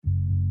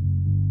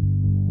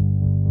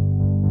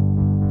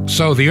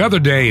So the other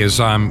day,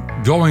 as I'm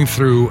going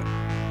through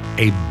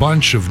a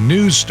bunch of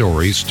news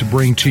stories to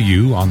bring to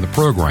you on the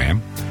program,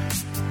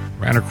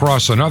 ran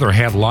across another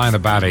headline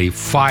about a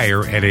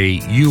fire at a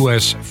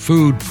U.S.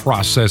 food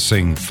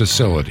processing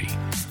facility.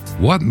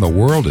 What in the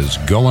world is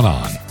going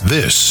on?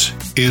 This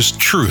is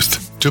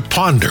Truth to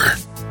Ponder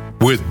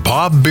with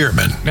Bob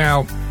Bierman.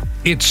 Now,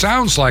 it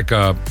sounds like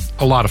a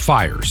lot of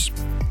fires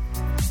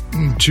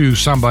to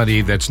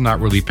somebody that's not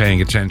really paying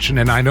attention,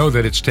 and I know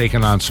that it's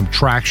taken on some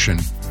traction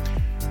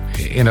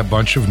in a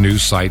bunch of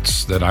news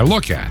sites that I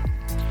look at.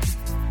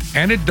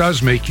 And it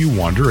does make you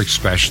wonder,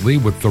 especially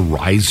with the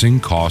rising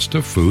cost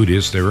of food,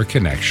 is there a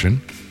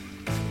connection?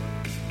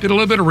 Did a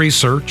little bit of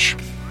research.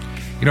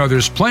 You know,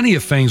 there's plenty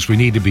of things we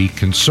need to be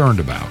concerned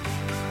about.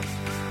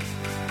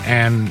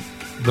 And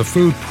the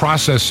food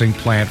processing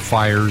plant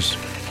fires,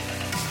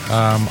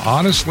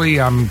 honestly,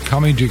 I'm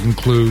coming to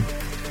conclude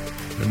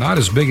they're not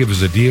as big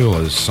of a deal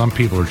as some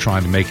people are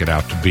trying to make it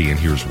out to be, and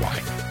here's why.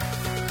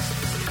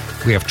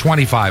 We have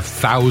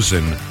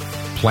 25,000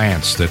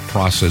 plants that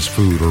process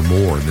food or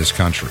more in this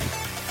country.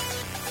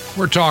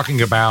 We're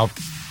talking about,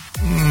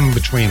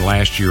 between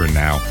last year and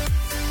now,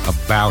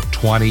 about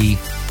 20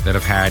 that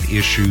have had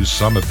issues.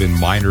 Some have been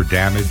minor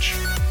damage,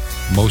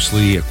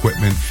 mostly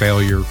equipment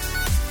failure.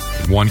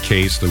 In one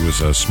case, there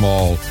was a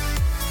small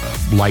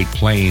light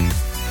plane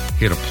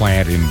hit a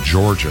plant in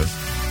Georgia.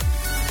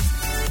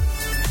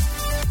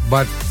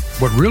 But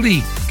what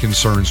really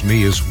concerns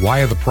me is,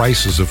 why are the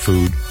prices of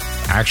food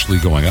actually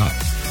going up?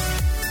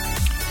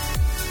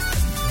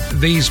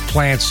 These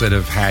plants that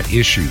have had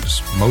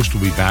issues, most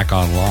will be back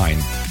online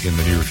in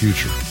the near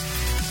future.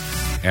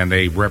 And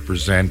they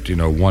represent,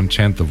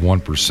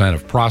 0.1%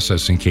 of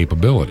processing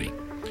capability.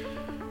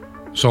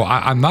 So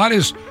I'm not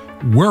as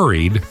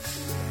worried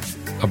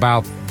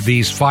about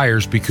these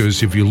fires,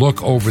 because if you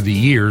look over the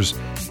years,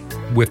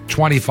 with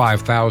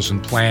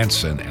 25,000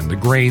 plants and the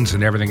grains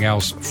and everything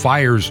else,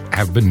 fires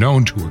have been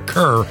known to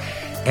occur,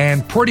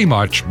 and pretty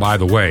much, by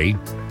the way,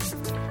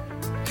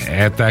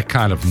 at that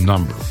kind of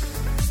number.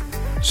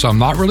 So I'm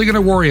not really going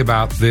to worry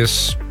about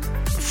this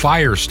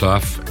fire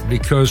stuff,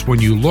 because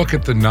when you look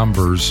at the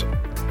numbers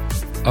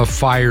of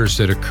fires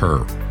that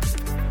occur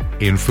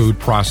in food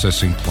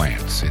processing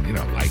plants, and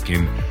like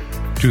in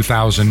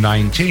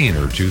 2019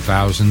 or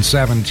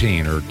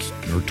 2017 or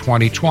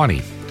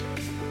 2020,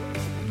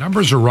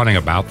 numbers are running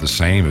about the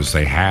same as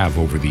they have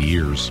over the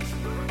years.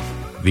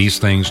 These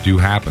things do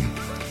happen.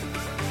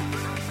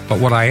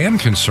 But what I am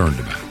concerned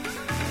about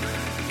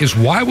is,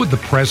 why would the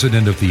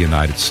President of the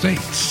United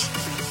States,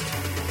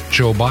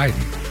 Joe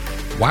Biden,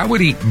 why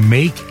would he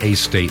make a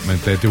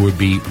statement that there would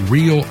be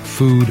real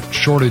food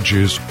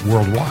shortages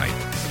worldwide?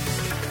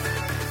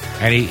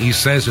 And he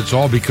says it's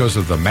all because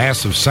of the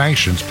massive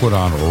sanctions put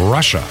on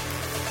Russia.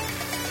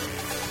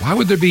 Why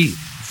would there be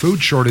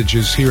food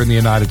shortages here in the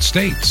United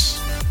States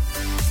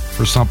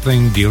for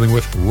something dealing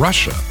with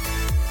Russia?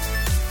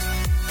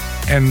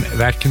 And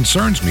that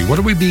concerns me. What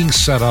are we being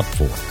set up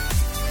for?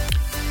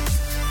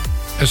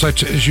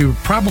 As you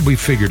probably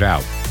figured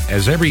out,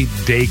 as every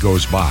day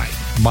goes by,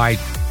 my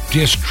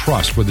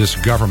distrust for this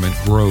government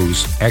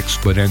grows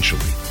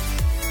exponentially.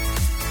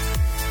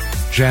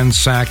 Jen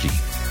Psaki,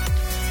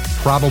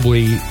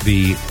 probably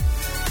the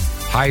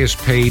highest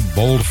paid,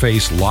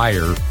 bold-faced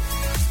liar,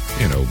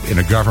 in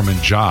a government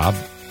job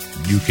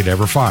you could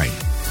ever find.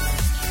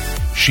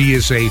 She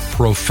is a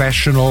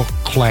professional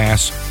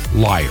class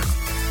liar.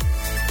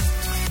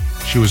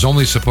 She was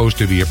only supposed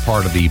to be a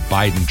part of the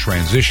Biden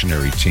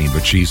transitionary team,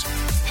 but she's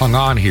hung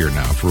on here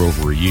now for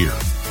over a year.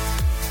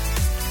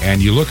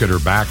 And you look at her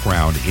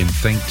background in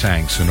think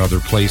tanks and other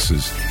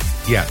places,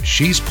 yeah,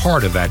 she's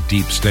part of that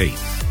deep state,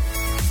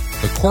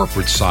 the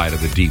corporate side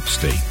of the deep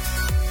state.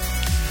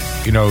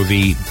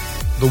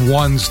 The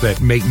ones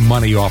that make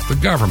money off the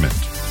government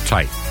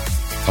type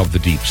of the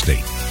deep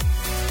state.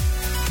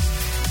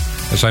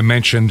 As I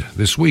mentioned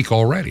this week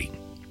already,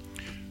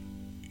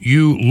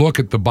 you look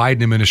at the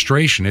Biden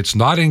administration, it's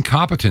not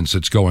incompetence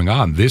that's going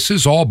on. This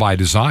is all by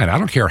design. I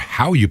don't care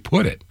how you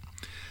put it.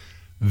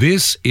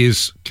 This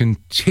is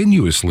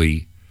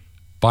continuously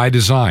by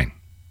design,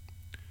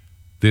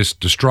 this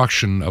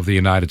destruction of the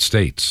United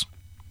States.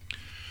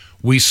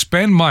 We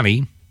spend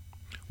money,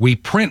 we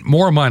print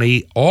more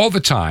money all the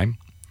time,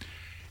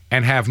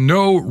 and have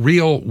no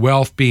real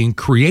wealth being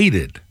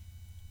created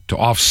to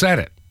offset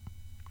it.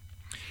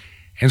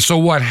 And so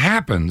what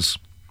happens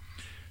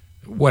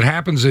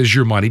is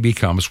your money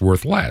becomes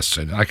worth less.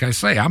 And like I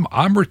say,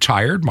 I'm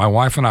retired. My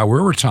wife and I,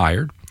 we're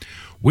retired.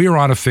 We are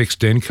on a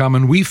fixed income,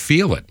 and we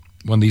feel it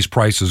when these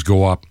prices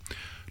go up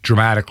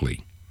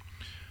dramatically.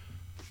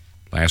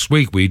 Last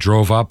week, we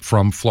drove up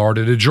from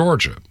Florida to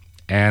Georgia,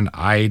 and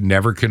I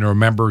never can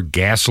remember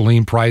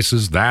gasoline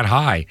prices that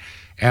high.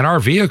 And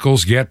our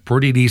vehicles get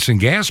pretty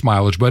decent gas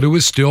mileage, but it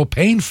was still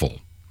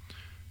painful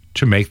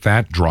to make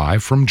that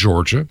drive from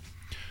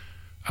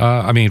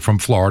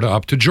Florida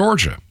up to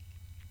Georgia.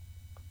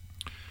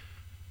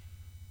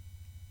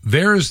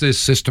 There is this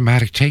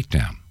systematic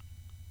takedown.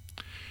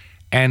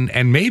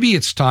 And maybe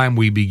it's time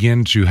we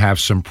begin to have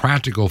some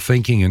practical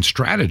thinking and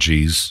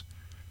strategies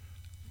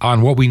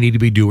on what we need to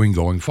be doing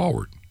going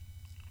forward.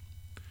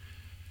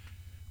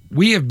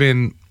 We have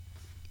been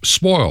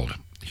spoiled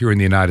here in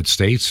the United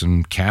States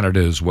and Canada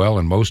as well,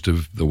 and most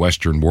of the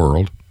Western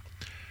world,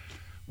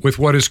 with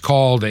what is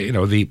called,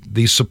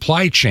 the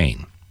supply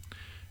chain.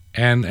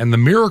 And the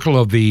miracle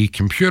of the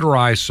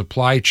computerized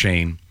supply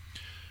chain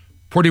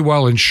pretty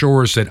well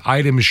ensures that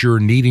items you're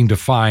needing to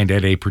find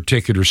at a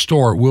particular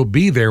store will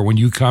be there when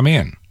you come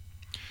in.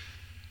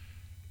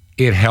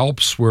 It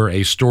helps where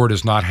a store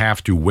does not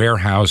have to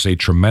warehouse a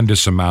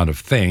tremendous amount of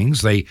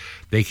things. They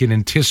can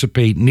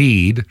anticipate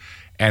need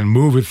and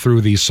move it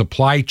through the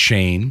supply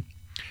chain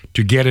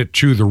to get it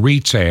to the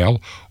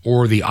retail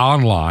or the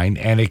online,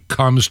 and it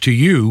comes to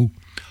you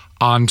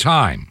on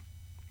time,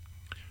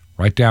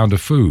 right down to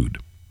food.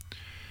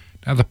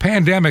 Now, the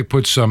pandemic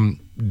put some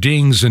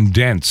dings and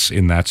dents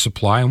in that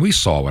supply, and we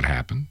saw what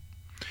happened.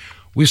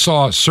 We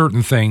saw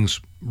certain things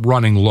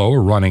running low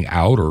or running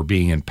out or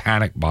being in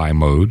panic buy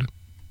mode.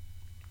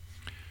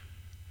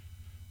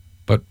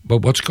 But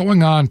what's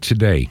going on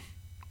today,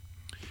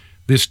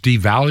 this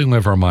devaluing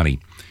of our money,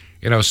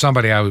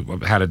 somebody I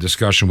had a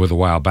discussion with a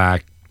while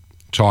back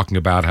talking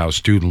about how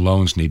student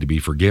loans need to be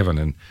forgiven,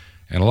 and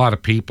a lot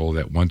of people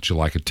that went to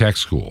like a tech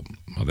school,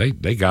 well,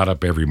 they got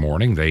up every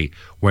morning, they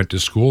went to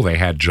school, they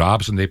had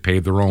jobs, and they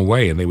paid their own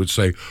way. And they would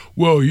say,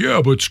 well,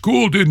 yeah, but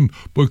school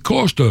but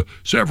cost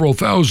several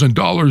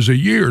 $1,000s a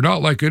year,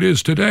 not like it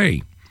is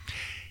today.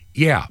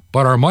 Yeah,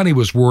 but our money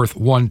was worth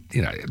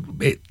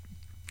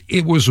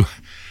it was,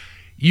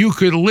 you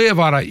could live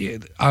on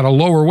a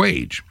lower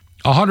wage,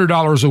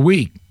 $100 a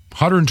week,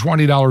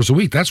 $120 a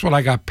week. That's what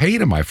I got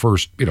paid in my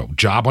first,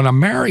 job when I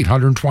married,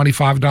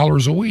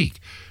 $125 a week.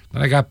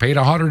 Then I got paid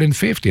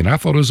 $150, and I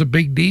thought it was a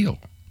big deal.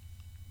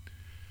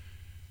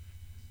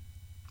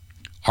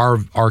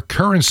 Our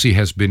currency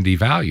has been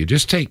devalued.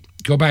 Just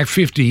go back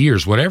 50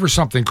 years. Whatever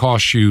something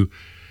cost you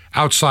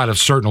outside of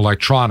certain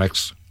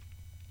electronics,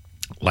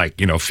 like,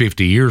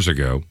 50 years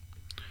ago,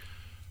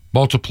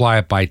 multiply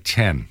it by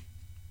 10.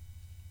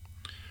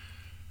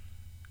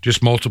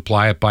 Just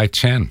multiply it by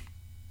 10.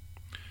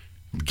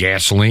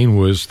 Gasoline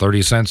was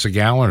 30 cents a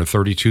gallon or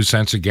 32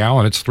 cents a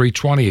gallon. It's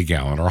 $3.20 a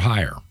gallon or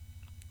higher.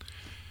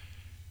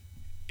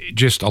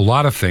 Just a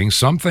lot of things.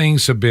 Some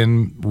things have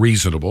been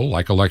reasonable,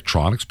 like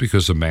electronics,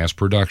 because of mass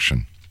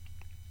production.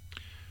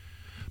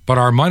 But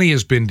our money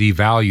has been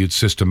devalued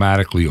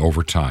systematically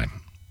over time.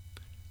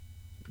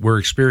 We're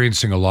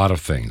experiencing a lot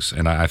of things,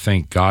 and I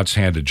think God's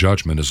hand of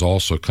judgment is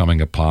also coming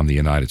upon the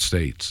United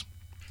States.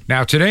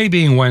 Now, today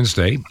being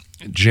Wednesday,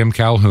 Jim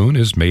Calhoun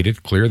has made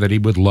it clear that he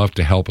would love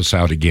to help us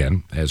out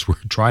again, as we're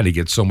trying to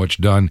get so much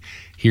done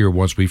here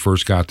once we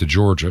first got to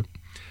Georgia.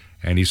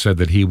 And he said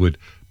that he would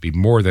be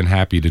more than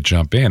happy to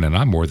jump in, and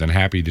I'm more than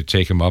happy to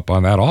take him up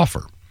on that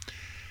offer.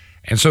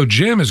 And so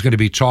Jim is going to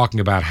be talking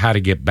about how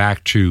to get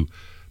back to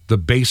the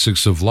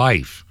basics of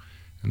life.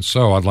 And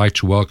so I'd like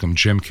to welcome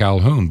Jim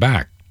Calhoun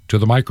back to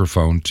the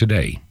microphone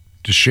today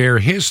to share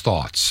his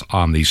thoughts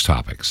on these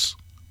topics.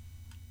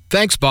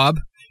 Thanks, Bob.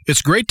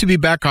 It's great to be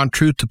back on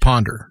Truth to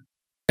Ponder.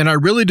 And I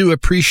really do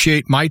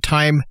appreciate my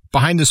time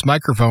behind this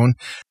microphone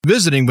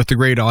visiting with the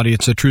great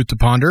audience of Truth to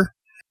Ponder,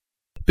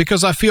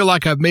 because I feel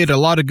like I've made a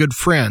lot of good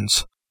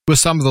friends with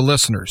some of the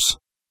listeners.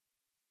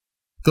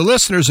 The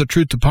listeners of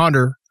Truth to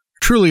Ponder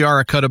truly are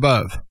a cut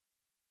above.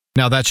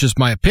 Now, that's just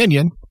my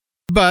opinion,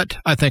 but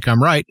I think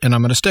I'm right, and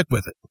I'm going to stick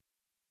with it.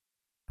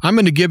 I'm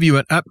going to give you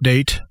an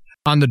update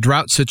on the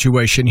drought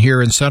situation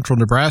here in central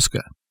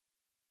Nebraska.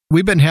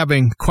 We've been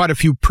having quite a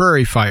few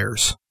prairie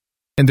fires,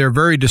 and they're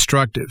very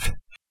destructive.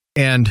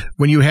 And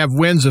when you have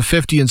winds of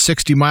 50 and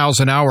 60 miles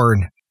an hour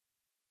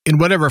and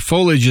whatever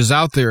foliage is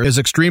out there is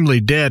extremely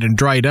dead and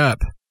dried up,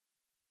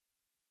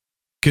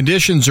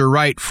 conditions are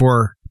right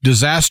for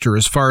disaster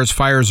as far as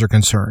fires are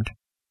concerned.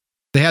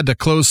 They had to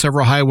close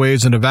several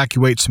highways and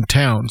evacuate some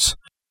towns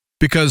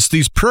because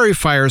these prairie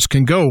fires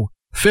can go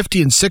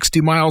 50 and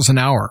 60 miles an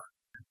hour.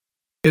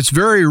 It's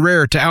very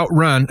rare to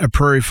outrun a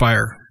prairie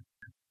fire.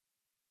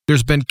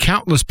 There's been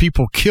countless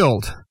people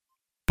killed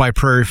by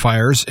prairie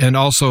fires and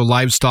also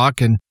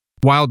livestock and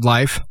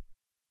wildlife.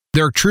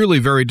 They're truly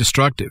very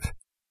destructive.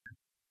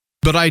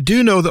 But I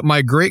do know that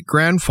my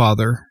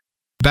great-grandfather,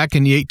 back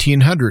in the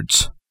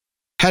 1800s,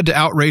 had to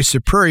outrace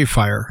a prairie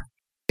fire,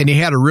 and he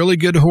had a really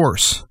good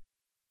horse.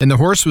 And the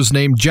horse was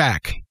named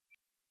Jack.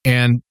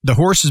 And the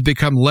horse has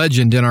become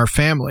legend in our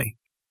family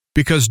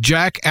because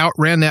Jack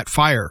outran that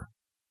fire.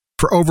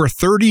 For over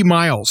 30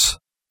 miles,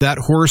 that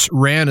horse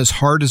ran as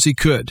hard as he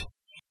could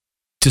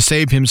to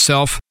save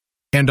himself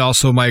and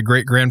also my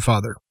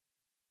great-grandfather.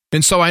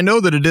 And so I know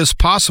that it is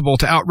possible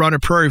to outrun a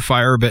prairie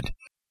fire, but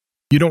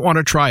you don't want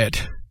to try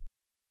it.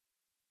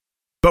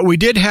 But we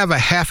did have a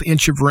half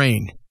inch of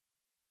rain,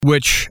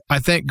 which I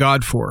thank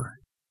God for.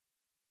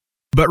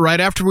 But right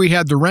after we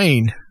had the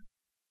rain,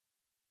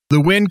 the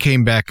wind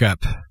came back up,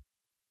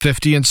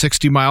 50 and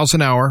 60 miles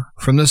an hour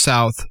from the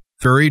south,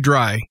 very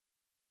dry,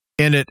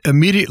 and it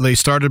immediately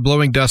started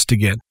blowing dust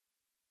again.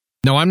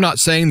 Now, I'm not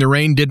saying the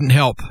rain didn't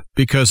help,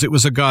 because it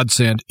was a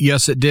godsend.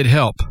 Yes, it did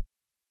help.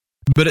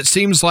 but it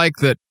seems like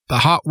that the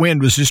hot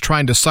wind was just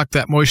trying to suck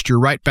that moisture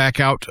right back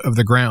out of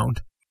the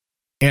ground.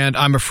 And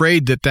I'm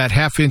afraid that that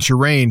half-inch of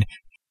rain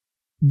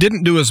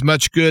didn't do as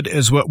much good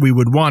as what we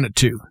would want it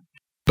to,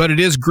 but it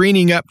is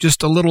greening up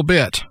just a little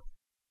bit.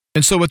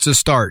 And so it's a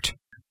start.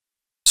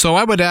 So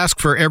I would ask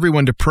for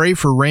everyone to pray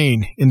for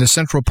rain in the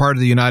central part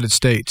of the United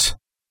States.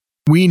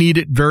 We need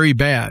it very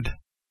bad.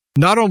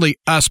 Not only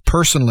us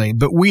personally,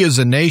 but we as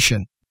a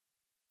nation.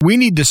 We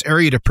need this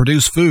area to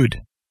produce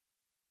food.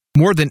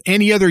 More than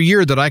any other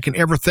year that I can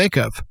ever think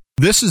of,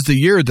 this is the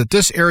year that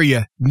this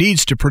area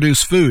needs to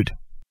produce food.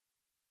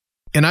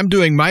 And I'm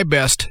doing my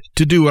best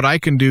to do what I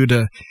can do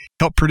to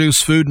help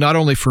produce food not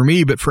only for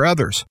me, but for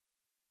others.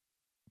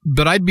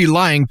 But I'd be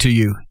lying to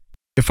you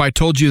if I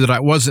told you that I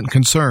wasn't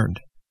concerned,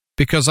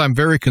 because I'm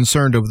very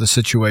concerned over the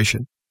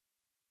situation.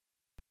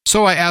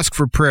 So I ask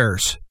for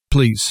prayers,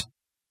 please,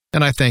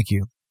 and I thank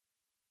you.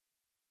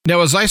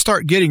 Now, as I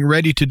start getting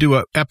ready to do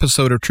an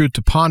episode of Truth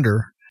to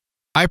Ponder,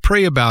 I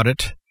pray about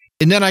it,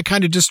 and then I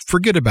kind of just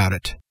forget about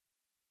it.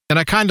 And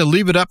I kind of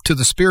leave it up to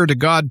the Spirit of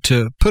God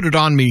to put it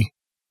on me.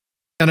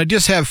 And I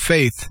just have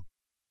faith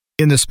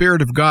in the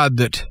Spirit of God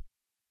that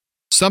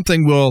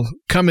something will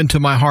come into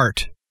my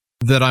heart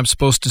that I'm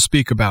supposed to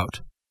speak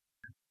about.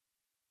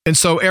 And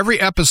so every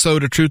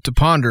episode of Truth to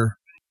Ponder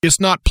is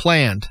not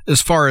planned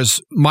as far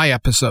as my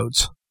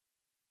episodes.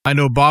 I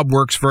know Bob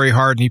works very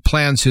hard and he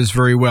plans his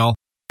very well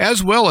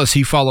as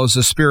he follows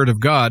the Spirit of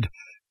God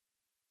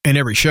in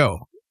every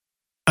show,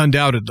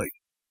 undoubtedly.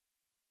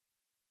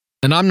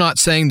 And I'm not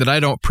saying that I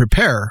don't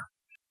prepare,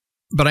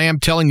 but I am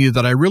telling you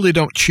that I really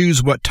don't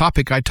choose what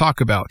topic I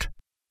talk about.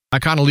 I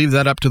kind of leave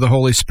that up to the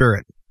Holy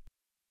Spirit.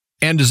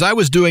 And as I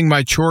was doing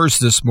my chores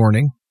this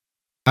morning,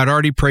 I'd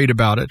already prayed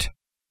about it.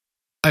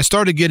 I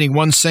started getting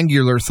one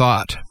singular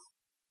thought,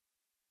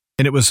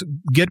 and it was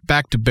get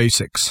back to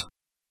basics.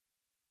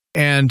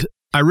 And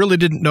I really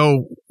didn't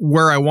know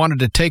where I wanted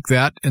to take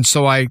that, and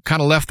so I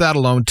kind of left that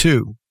alone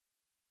too.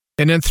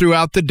 And then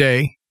throughout the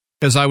day,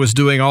 as I was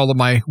doing all of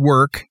my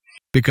work,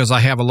 because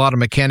I have a lot of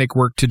mechanic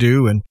work to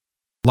do and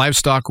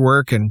livestock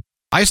work, and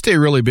I stay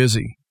really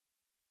busy.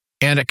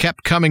 And it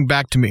kept coming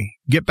back to me,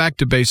 get back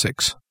to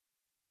basics.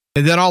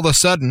 And then all of a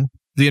sudden,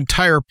 the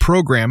entire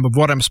program of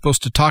what I'm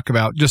supposed to talk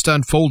about just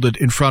unfolded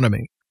in front of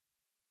me.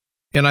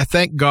 And I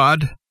thank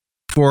God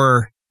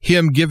for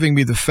Him giving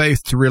me the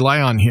faith to rely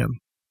on Him,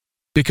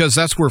 because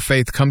that's where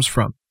faith comes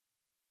from.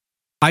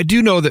 I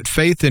do know that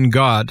faith in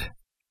God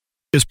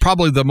is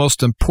probably the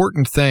most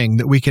important thing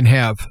that we can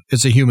have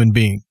as a human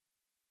being.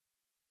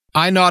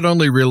 I not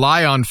only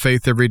rely on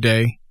faith every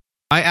day,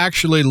 I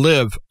actually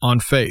live on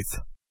faith.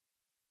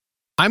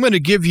 I'm going to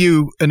give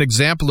you an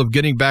example of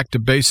getting back to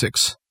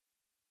basics.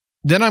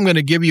 Then I'm going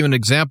to give you an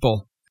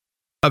example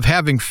of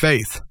having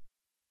faith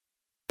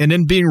and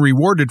then being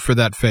rewarded for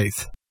that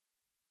faith.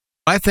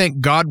 I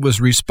think God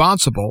was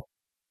responsible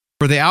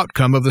for the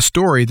outcome of the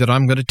story that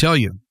I'm going to tell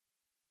you.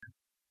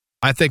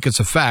 I think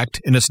it's a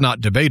fact, and it's not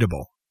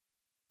debatable,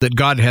 that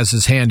God has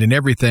His hand in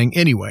everything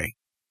anyway.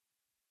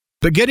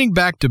 But getting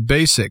back to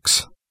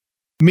basics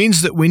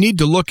means that we need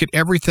to look at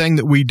everything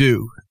that we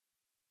do,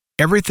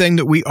 everything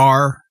that we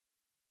are,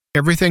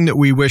 everything that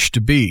we wish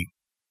to be.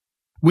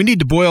 We need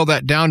to boil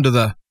that down to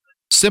the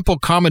simple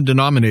common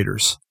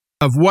denominators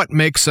of what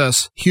makes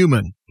us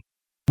human,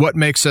 what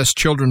makes us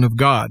children of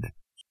God,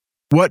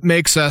 what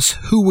makes us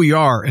who we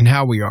are and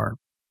how we are.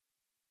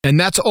 And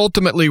that's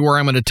ultimately where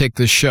I'm going to take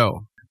this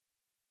show.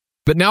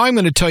 But now I'm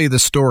going to tell you the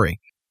story.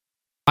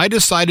 I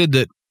decided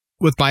that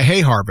with my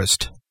hay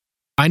harvest,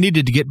 I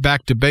needed to get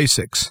back to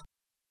basics.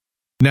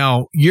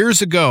 Now,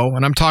 years ago,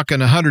 and I'm talking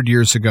 100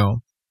 years ago,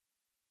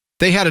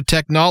 they had a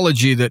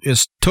technology that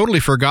is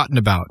totally forgotten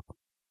about.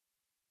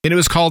 And it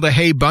was called a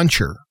hay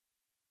buncher.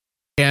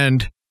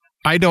 And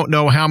I don't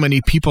know how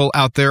many people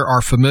out there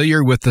are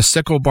familiar with the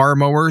sickle bar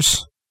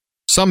mowers.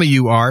 Some of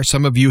you are.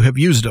 Some of you have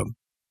used them.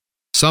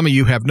 Some of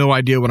you have no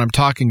idea what I'm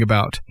talking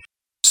about.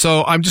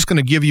 So I'm just going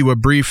to give you a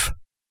brief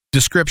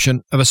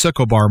description of a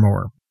sickle bar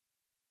mower.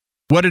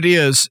 What it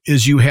is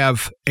you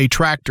have a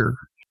tractor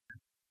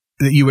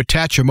that you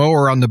attach a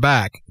mower on the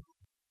back.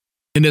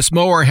 And this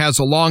mower has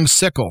a long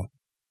sickle.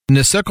 And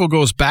the sickle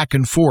goes back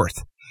and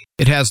forth.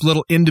 It has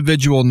little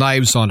individual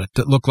knives on it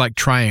that look like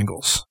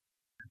triangles.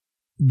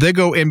 They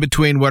go in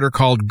between what are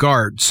called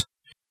guards.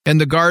 And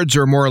the guards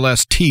are more or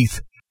less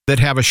teeth that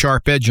have a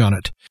sharp edge on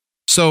it.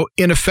 So,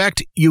 in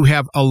effect, you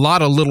have a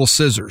lot of little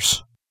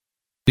scissors.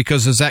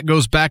 Because as that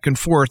goes back and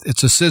forth,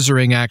 it's a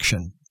scissoring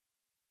action.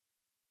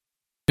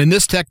 And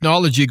this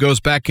technology goes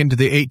back into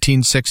the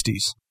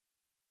 1860s.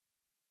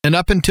 And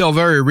up until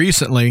very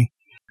recently,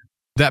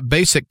 that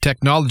basic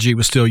technology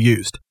was still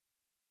used.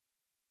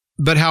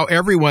 But how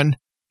everyone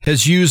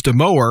has used a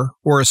mower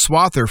or a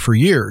swather for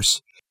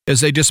years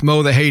is they just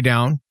mow the hay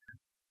down,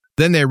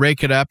 then they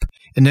rake it up,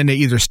 and then they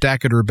either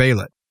stack it or bale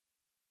it.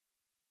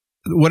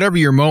 Whatever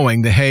you're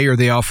mowing, the hay or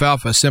the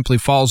alfalfa, simply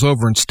falls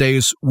over and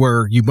stays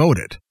where you mowed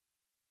it.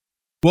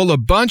 Well, a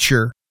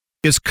buncher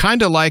is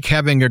kind of like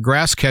having a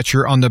grass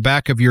catcher on the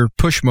back of your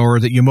push mower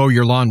that you mow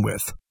your lawn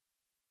with.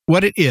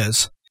 What it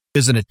is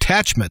is an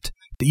attachment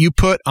that you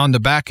put on the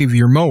back of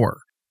your mower,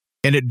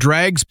 and it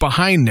drags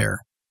behind there,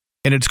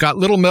 and it's got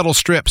little metal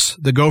strips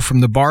that go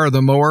from the bar of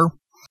the mower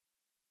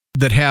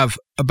that have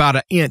about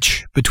an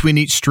inch between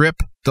each strip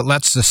that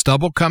lets the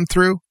stubble come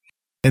through,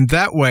 and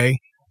that way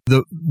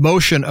the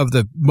motion of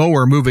the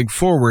mower moving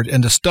forward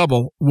and the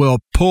stubble will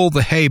pull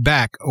the hay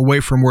back away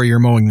from where you're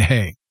mowing the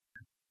hay.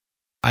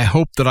 I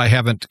hope that I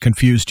haven't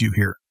confused you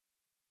here.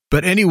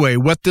 But anyway,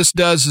 what this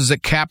does is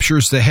it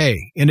captures the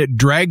hay and it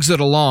drags it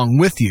along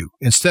with you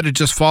instead of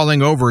just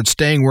falling over and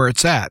staying where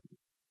it's at.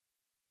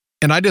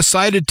 And I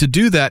decided to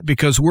do that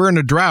because we're in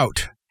a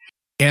drought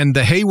and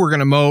the hay we're going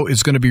to mow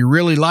is going to be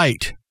really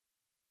light.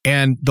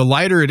 And the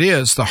lighter it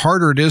is, the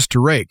harder it is to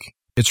rake.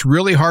 It's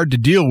really hard to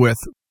deal with.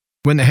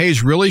 When the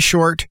hay's really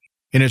short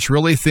and it's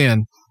really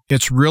thin,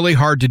 it's really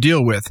hard to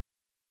deal with.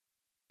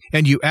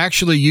 And you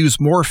actually use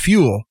more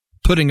fuel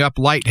putting up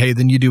light hay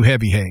than you do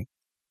heavy hay.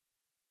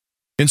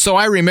 And so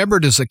I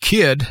remembered as a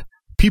kid,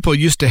 people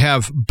used to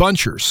have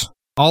bunchers.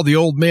 All the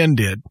old men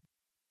did.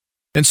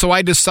 And so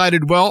I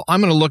decided, well,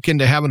 I'm going to look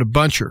into having a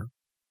buncher.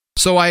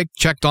 So I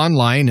checked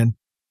online, and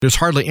there's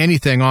hardly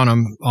anything on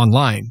them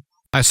online.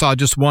 I saw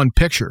just one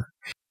picture.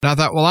 And I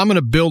thought, well, I'm going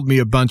to build me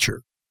a buncher.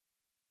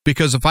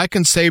 Because if I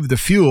can save the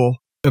fuel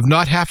of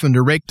not having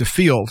to rake the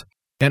field,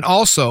 and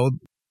also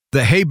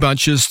the hay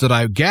bunches that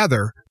I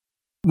gather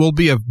will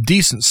be of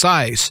decent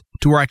size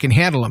to where I can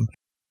handle them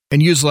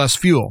and use less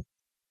fuel.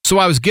 So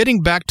I was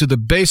getting back to the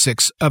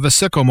basics of a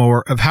sickle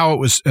mower of how it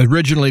was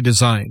originally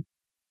designed.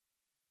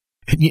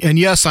 And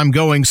yes, I'm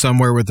going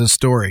somewhere with this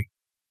story.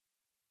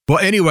 Well,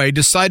 anyway,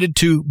 decided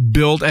to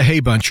build a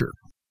hay buncher.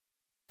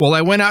 Well,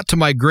 I went out to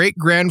my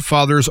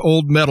great-grandfather's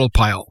old metal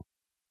pile,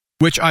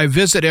 which I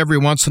visit every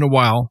once in a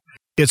while.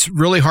 It's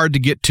really hard to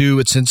get to.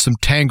 It's in some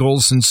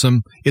tangles and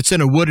it's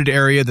in a wooded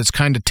area that's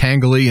kind of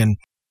tangly, and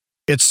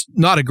it's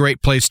not a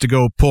great place to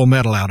go pull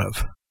metal out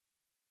of.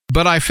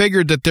 But I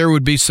figured that there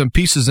would be some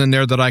pieces in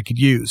there that I could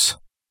use.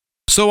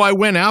 So I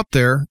went out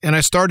there and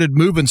I started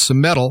moving some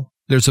metal.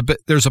 There's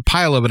a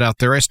pile of it out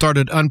there. I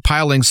started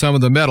unpiling some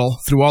of the metal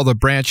through all the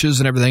branches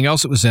and everything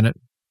else that was in it.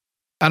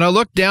 And I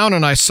looked down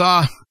and I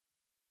saw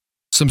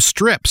some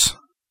strips.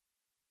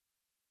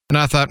 And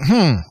I thought,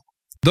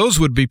 those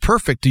would be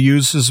perfect to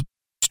use as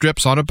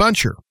strips on a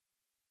buncher.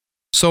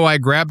 So I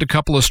grabbed a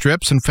couple of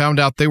strips and found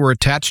out they were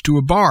attached to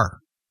a bar.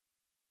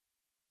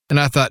 And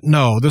I thought,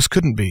 no, this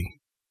couldn't be.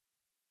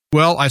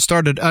 Well, I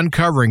started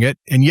uncovering it,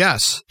 and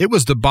yes, it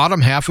was the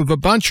bottom half of a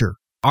buncher,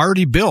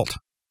 already built.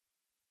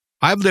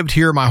 I've lived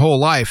here my whole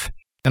life,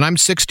 and I'm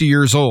 60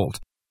 years old,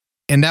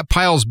 and that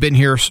pile's been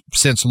here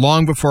since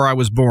long before I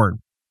was born.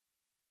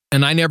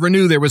 And I never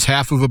knew there was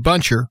half of a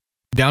buncher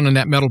down in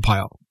that metal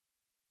pile.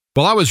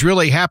 Well, I was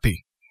really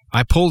happy.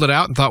 I pulled it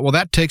out and thought, well,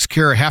 that takes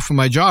care of half of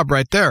my job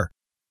right there.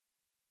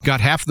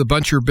 Got half the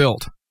buncher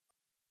built.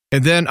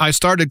 And then I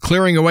started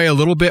clearing away a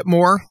little bit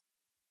more,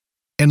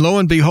 and lo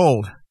and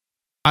behold,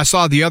 I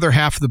saw the other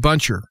half of the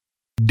buncher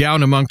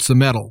down amongst the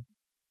metal.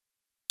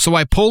 So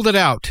I pulled it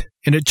out,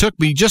 and it took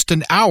me just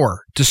an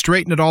hour to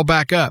straighten it all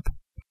back up.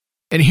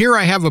 And here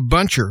I have a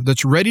buncher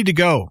that's ready to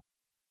go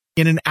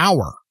in an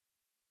hour.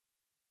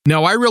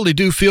 Now, I really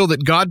do feel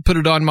that God put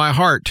it on my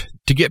heart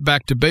to get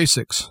back to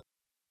basics.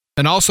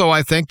 And also,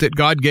 I think that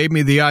God gave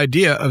me the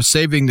idea of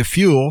saving the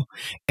fuel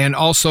and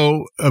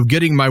also of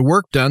getting my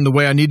work done the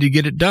way I need to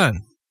get it done.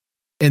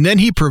 And then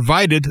He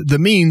provided the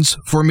means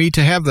for me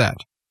to have that.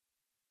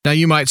 Now,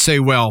 you might say,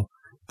 well,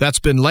 that's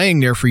been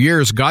laying there for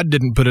years. God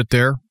didn't put it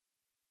there.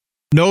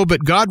 No,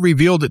 but God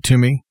revealed it to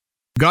me.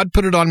 God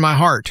put it on my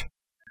heart.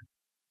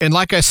 And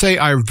like I say,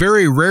 I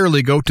very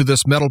rarely go to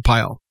this metal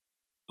pile.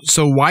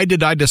 So why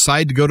did I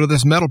decide to go to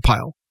this metal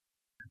pile?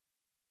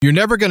 You're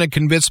never going to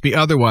convince me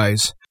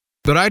otherwise,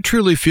 but I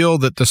truly feel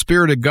that the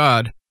Spirit of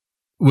God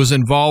was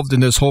involved in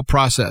this whole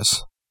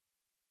process.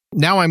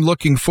 Now I'm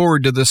looking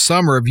forward to this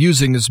summer of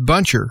using this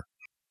buncher,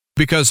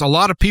 because a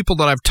lot of people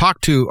that I've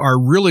talked to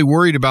are really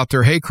worried about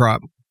their hay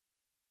crop,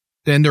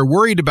 and they're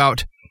worried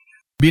about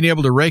being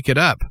able to rake it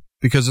up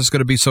because it's going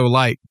to be so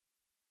light.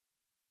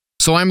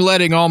 So I'm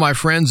letting all my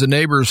friends and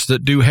neighbors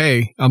that do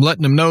hay, I'm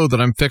letting them know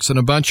that I'm fixing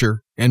a buncher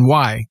and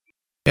why.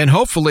 And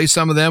hopefully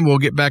some of them will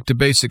get back to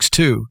basics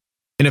too.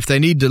 And if they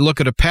need to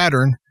look at a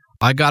pattern,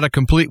 I got a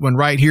complete one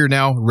right here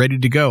now, ready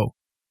to go.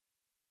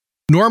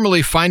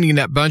 Normally finding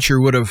that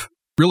buncher would have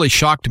really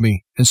shocked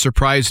me and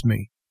surprised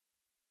me.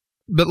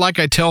 But like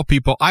I tell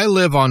people, I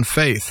live on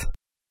faith.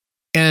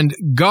 And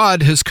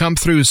God has come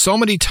through so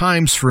many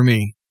times for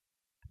me.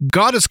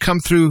 God has come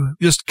through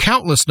just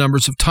countless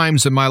numbers of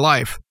times in my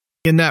life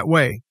in that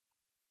way.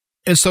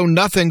 And so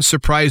nothing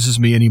surprises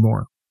me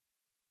anymore.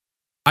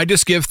 I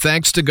just give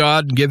thanks to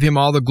God and give Him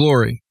all the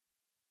glory.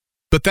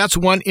 But that's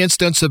one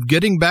instance of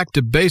getting back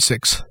to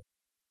basics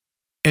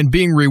and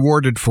being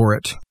rewarded for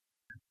it.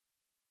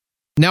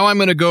 Now I'm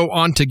going to go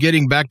on to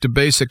getting back to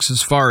basics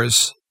as far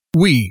as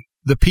we,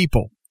 the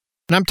people.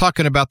 And I'm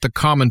talking about the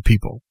common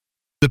people,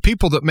 the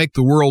people that make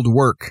the world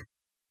work,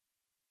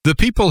 the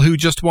people who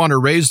just want to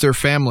raise their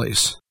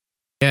families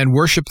and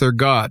worship their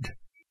God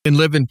and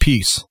live in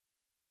peace.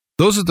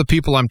 Those are the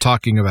people I'm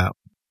talking about.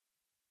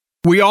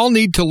 We all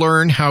need to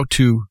learn how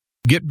to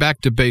get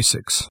back to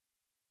basics.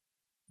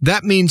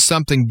 That means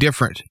something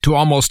different to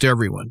almost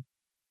everyone.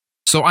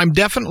 So I'm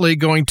definitely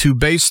going to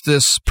base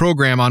this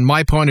program on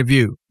my point of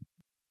view.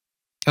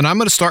 And I'm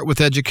going to start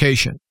with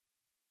education.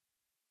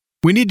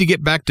 We need to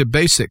get back to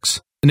basics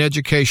in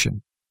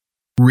education.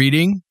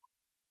 Reading,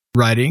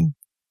 writing,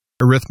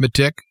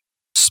 arithmetic,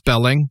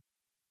 spelling,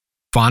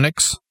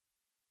 phonics,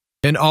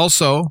 and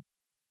also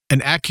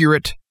an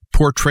accurate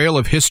portrayal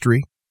of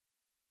history.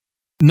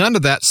 None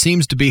of that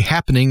seems to be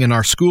happening in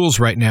our schools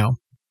right now.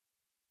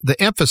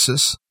 The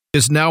emphasis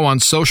is now on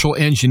social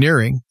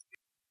engineering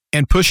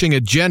and pushing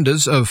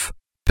agendas of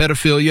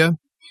pedophilia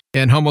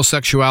and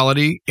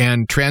homosexuality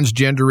and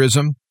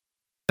transgenderism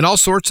and all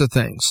sorts of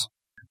things.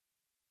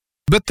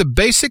 But the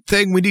basic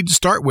thing we need to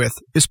start with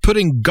is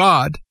putting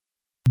God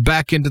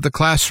back into the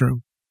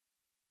classroom.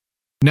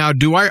 Now,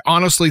 do I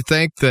honestly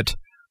think that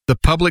the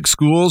public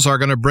schools are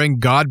going to bring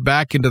God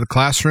back into the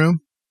classroom?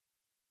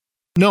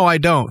 No, I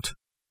don't,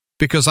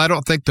 because I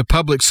don't think the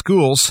public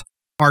schools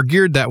are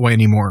geared that way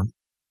anymore.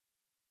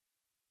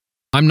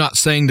 I'm not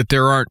saying that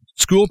there aren't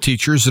school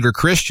teachers that are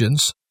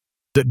Christians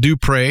that do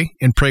pray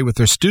and pray with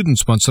their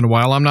students once in a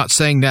while. I'm not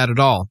saying that at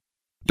all.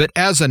 But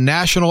as a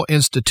national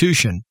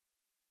institution,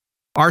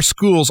 our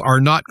schools are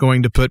not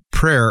going to put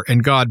prayer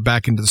and God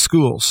back into the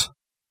schools.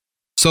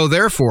 So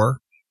therefore,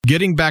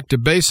 getting back to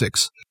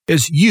basics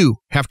is you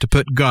have to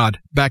put God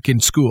back in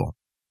school.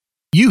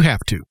 You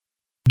have to.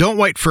 Don't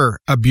wait for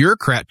a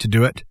bureaucrat to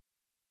do it.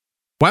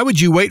 Why would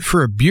you wait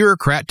for a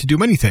bureaucrat to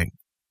do anything?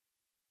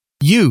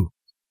 You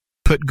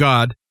put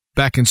God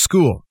back in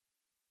school.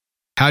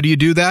 How do you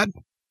do that?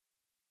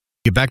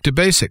 Get back to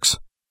basics.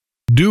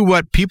 Do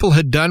what people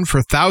had done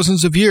for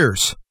thousands of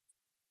years.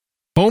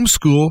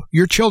 Homeschool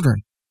your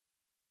children.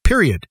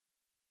 Period.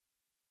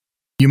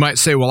 You might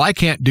say, well, I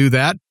can't do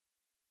that.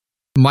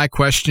 My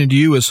question to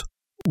you is,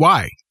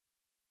 why?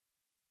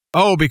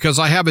 Oh, because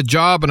I have a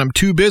job and I'm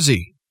too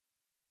busy.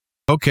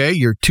 Okay,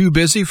 you're too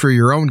busy for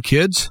your own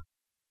kids?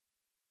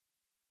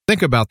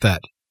 Think about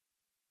that.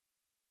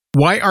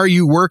 Why are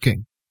you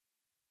working?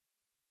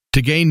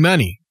 To gain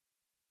money.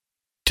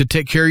 To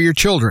take care of your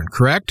children,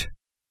 correct?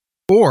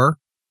 Or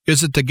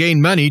is it to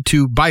gain money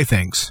to buy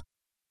things?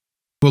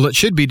 Well, it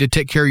should be to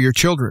take care of your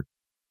children.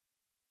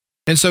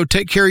 And so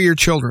take care of your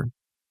children.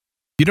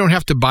 You don't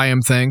have to buy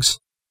them things.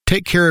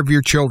 Take care of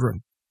your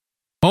children.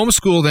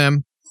 Homeschool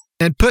them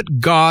and put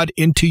God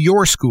into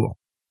your school.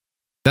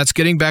 That's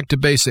getting back to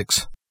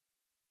basics.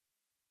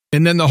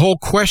 And then the whole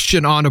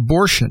question on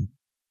abortion.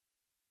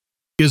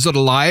 Is it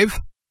alive?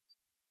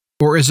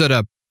 Or is it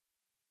a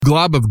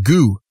glob of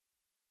goo?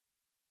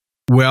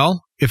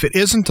 Well, if it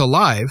isn't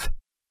alive,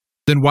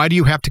 then why do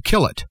you have to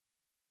kill it?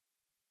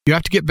 You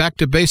have to get back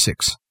to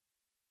basics.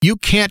 You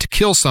can't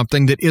kill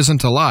something that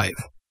isn't alive.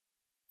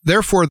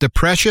 Therefore, the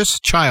precious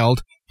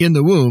child in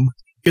the womb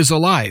is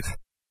alive,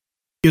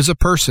 is a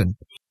person,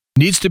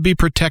 needs to be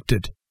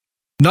protected.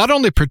 Not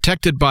only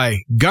protected by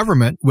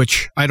government,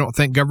 which I don't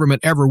think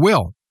government ever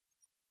will,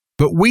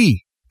 but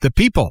we, the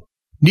people,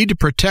 need to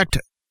protect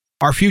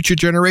our future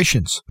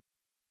generations.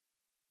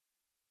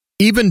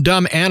 Even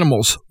dumb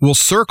animals will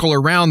circle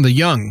around the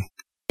young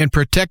and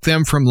protect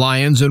them from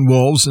lions and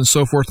wolves and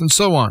so forth and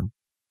so on.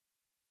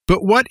 But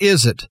what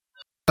is it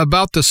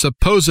about the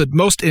supposed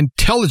most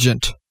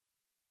intelligent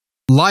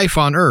life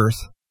on earth,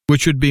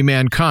 which would be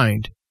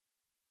mankind,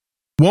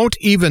 won't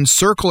even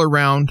circle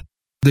around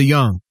the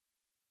young,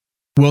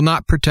 will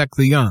not protect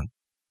the young?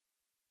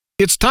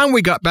 It's time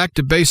we got back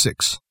to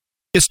basics.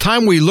 It's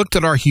time we looked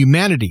at our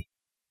humanity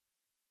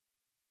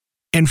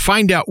and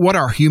find out what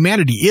our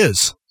humanity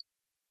is.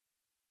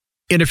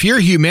 And if your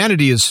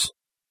humanity is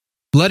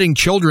letting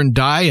children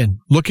die and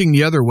looking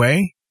the other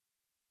way,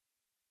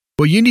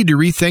 well, you need to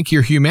rethink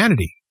your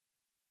humanity.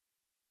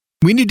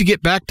 We need to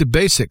get back to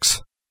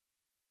basics.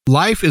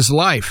 Life is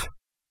life.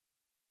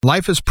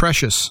 Life is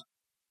precious.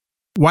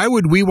 Why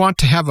would we want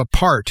to have a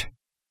part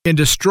in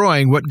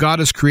destroying what God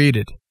has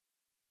created?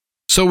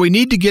 So we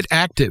need to get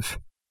active.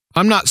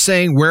 I'm not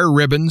saying wear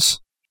ribbons,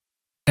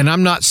 and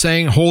I'm not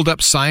saying hold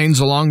up signs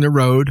along the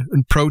road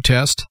and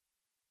protest.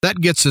 That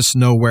gets us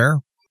nowhere.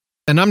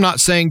 And I'm not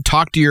saying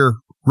talk to your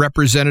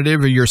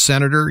representative or your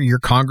senator or your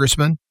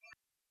congressman.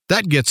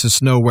 That gets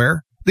us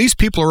nowhere. These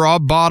people are all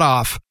bought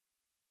off.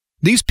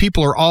 These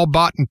people are all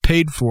bought and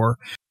paid for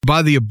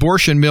by the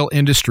abortion mill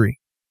industry.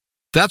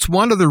 That's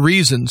one of the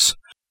reasons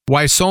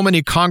why so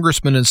many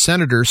congressmen and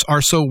senators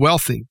are so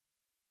wealthy.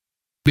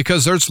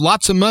 Because there's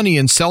lots of money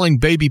in selling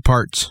baby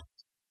parts.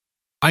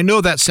 I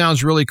know that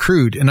sounds really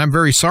crude, and I'm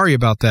very sorry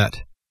about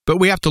that. But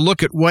we have to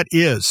look at what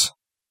is.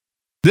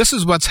 This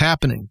is what's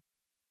happening.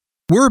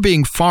 We're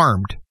being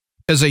farmed.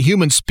 As a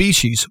human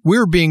species,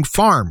 we're being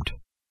farmed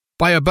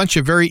by a bunch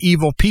of very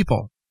evil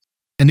people.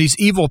 And these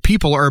evil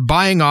people are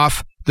buying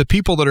off the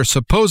people that are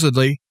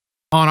supposedly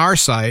on our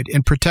side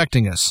and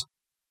protecting us.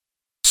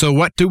 So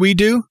what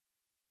do?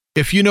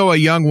 If you know a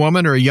young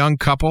woman or a young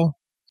couple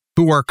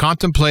who are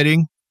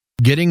contemplating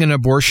getting an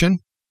abortion,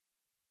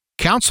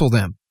 counsel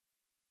them.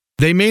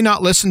 They may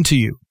not listen to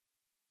you,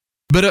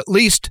 but at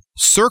least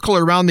circle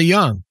around the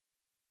young.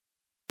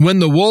 When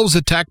the wolves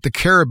attack the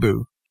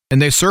caribou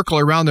and they circle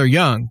around their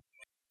young,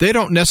 they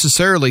don't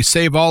necessarily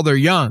save all their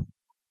young,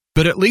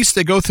 but at least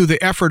they go through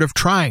the effort of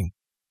trying.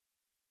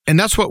 And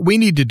that's what we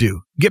need to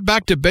do. Get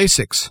back to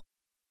basics.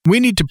 We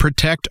need to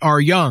protect our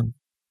young.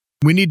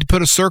 We need to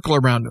put a circle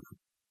around them.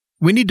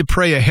 We need to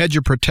pray a hedge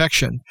of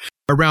protection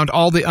around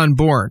all the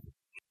unborn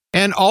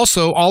and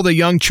also all the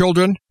young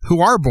children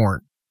who are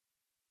born,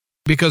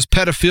 because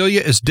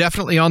pedophilia is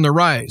definitely on the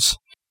rise.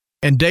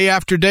 And day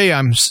after day,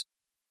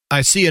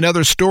 I see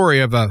another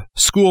story of a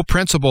school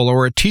principal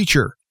or a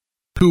teacher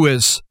who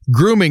is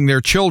grooming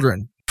their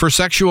children for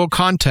sexual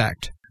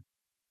contact.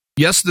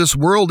 Yes, this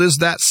world is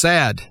that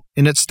sad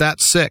and it's that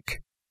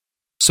sick.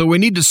 So we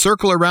need to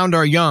circle around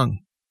our young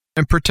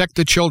and protect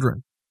the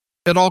children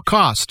at all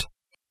cost,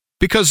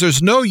 because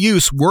there's no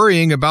use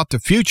worrying about the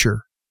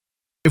future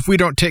if we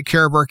don't take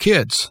care of our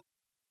kids,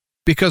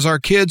 because our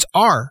kids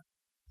are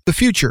the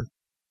future.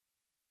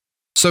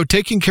 So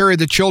taking care of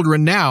the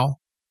children now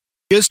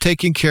is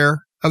taking care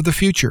of the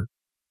future.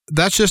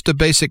 That's just a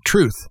basic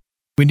truth.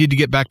 We need to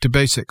get back to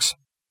basics.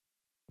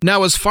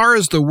 Now, as far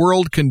as the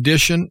world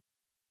condition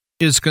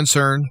is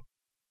concerned,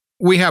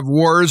 we have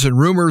wars and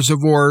rumors of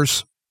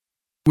wars.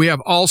 We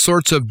have all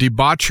sorts of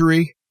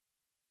debauchery,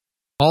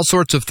 all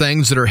sorts of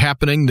things that are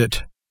happening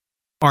that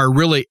are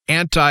really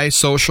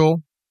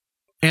anti-social,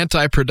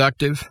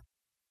 anti-productive.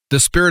 The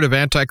spirit of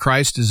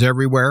Antichrist is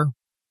everywhere.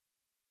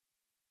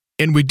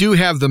 And we do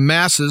have the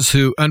masses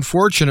who,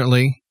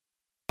 unfortunately,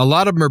 a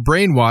lot of them are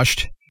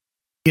brainwashed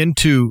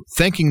into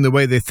thinking the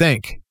way they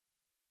think.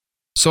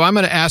 So I'm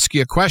going to ask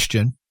you a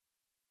question.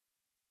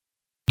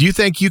 Do you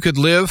think you could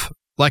live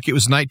like it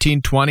was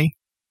 1920?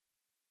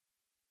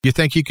 Do you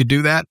think you could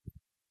do that?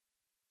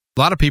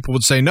 A lot of people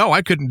would say, no,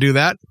 I couldn't do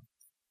that.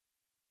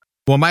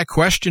 Well, my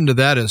question to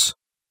that is,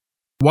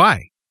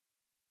 why?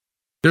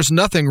 There's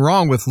nothing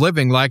wrong with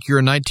living like you're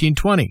in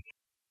 1920.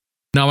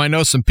 Now, I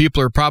know some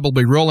people are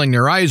probably rolling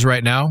their eyes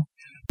right now.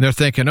 They're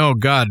thinking, oh,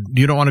 God,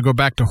 you don't want to go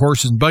back to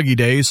horse and buggy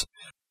days.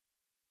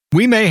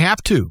 We may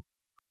have to.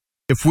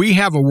 If we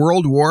have a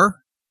world war,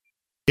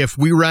 if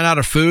we run out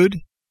of food,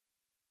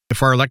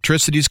 if our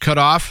electricity's cut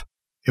off,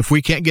 if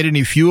we can't get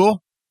any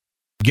fuel,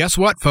 guess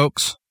what,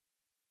 folks?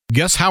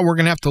 Guess how we're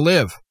going to have to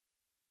live?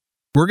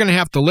 We're going to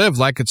have to live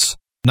like it's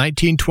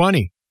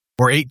 1920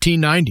 or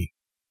 1890.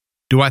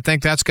 Do I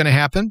think that's going to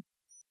happen?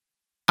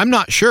 I'm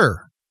not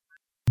sure.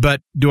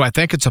 But do I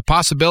think it's a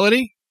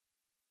possibility?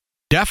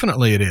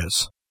 Definitely it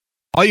is.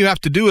 All you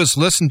have to do is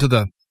listen to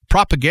the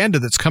propaganda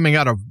that's coming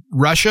out of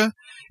Russia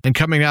and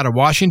coming out of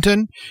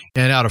Washington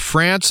and out of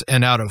France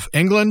and out of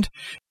England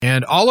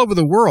and all over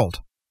the world.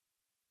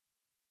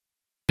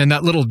 And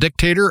that little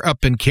dictator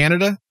up in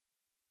Canada.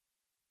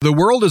 The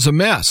world is a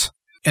mess,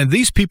 and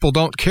these people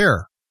don't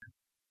care.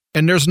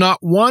 And there's not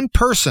one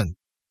person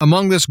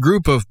among this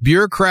group of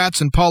bureaucrats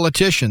and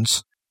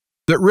politicians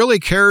that really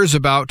cares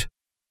about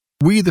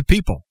we the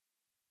people.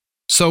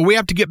 So we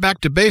have to get back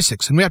to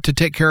basics, and we have to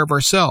take care of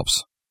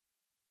ourselves.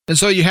 And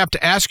so you have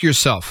to ask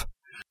yourself,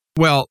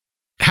 well,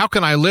 how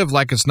can I live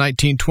like it's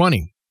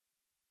 1920?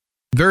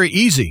 Very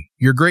easy.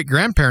 Your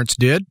great-grandparents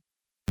did.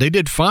 They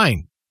did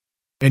fine.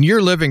 And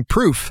you're living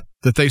proof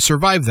that they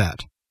survived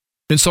that.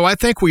 And so I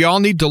think we all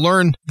need to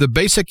learn the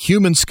basic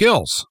human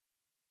skills.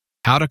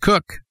 How to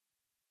cook,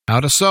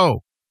 how to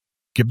sew.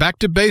 Get back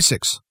to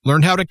basics.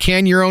 Learn how to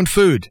can your own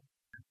food.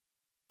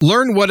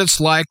 Learn what it's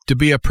like to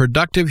be a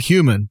productive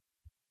human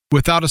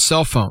without a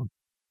cell phone,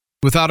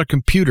 without a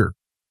computer.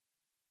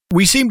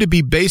 We seem to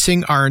be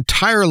basing our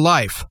entire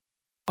life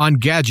on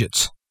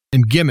gadgets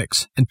and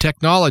gimmicks and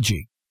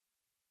technology.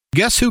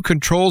 Guess who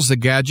controls the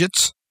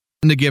gadgets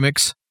and the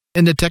gimmicks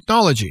and the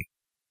technology?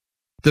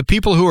 The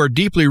people who are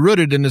deeply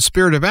rooted in the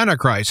spirit of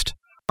Antichrist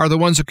are the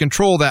ones who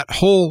control that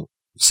whole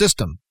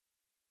system.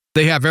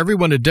 They have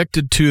everyone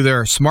addicted to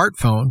their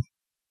smartphone,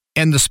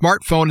 and the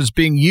smartphone is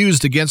being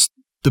used against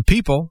the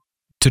people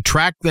to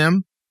track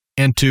them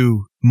and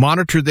to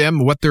monitor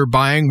them, what they're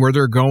buying, where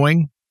they're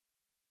going.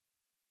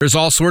 There's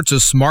all sorts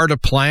of smart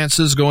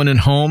appliances going in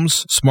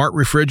homes, smart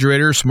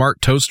refrigerators,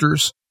 smart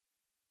toasters,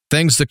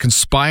 things that can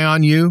spy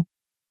on you.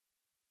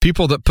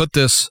 People that put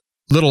this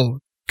little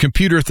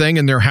computer thing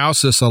in their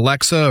house, this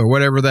Alexa or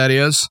whatever that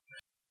is,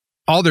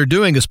 all they're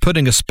doing is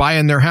putting a spy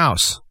in their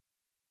house.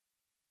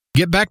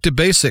 Get back to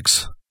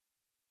basics.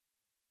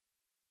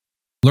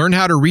 Learn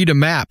how to read a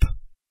map.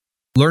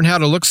 Learn how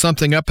to look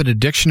something up in a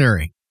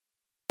dictionary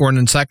or an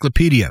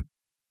encyclopedia.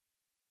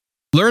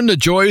 Learn the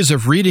joys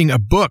of reading a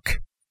book,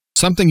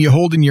 something you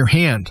hold in your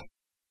hand.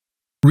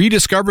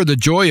 Rediscover the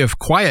joy of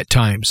quiet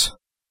times,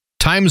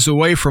 times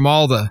away from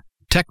all the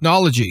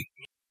technology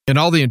and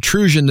all the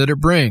intrusion that it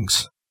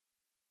brings.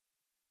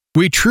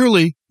 We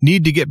truly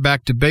need to get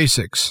back to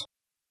basics.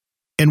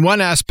 And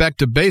one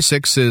aspect of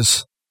basics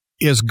is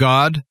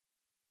God,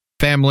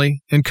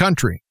 family, and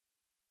country.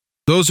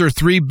 Those are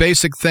three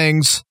basic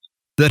things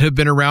that have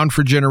been around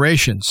for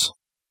generations.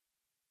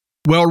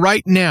 Well,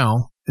 right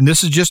now, and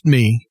this is just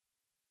me,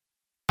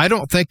 I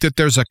don't think that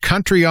there's a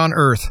country on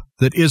earth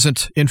that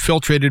isn't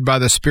infiltrated by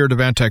the spirit of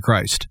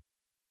Antichrist.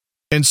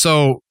 And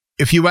so,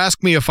 if you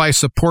ask me if I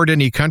support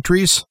any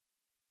countries,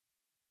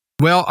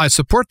 well, I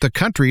support the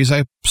countries,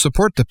 I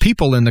support the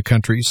people in the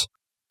countries,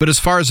 but as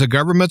far as the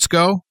governments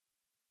go,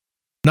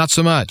 not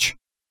so much.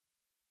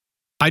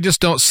 I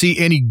just don't see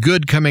any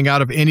good coming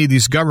out of any of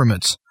these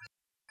governments.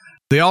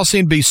 They all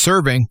seem to be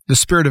serving the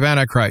spirit of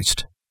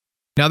Antichrist.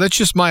 Now, that's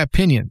just my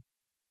opinion.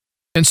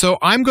 And so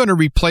I'm going to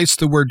replace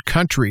the word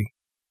country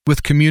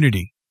with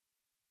community.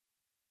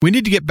 We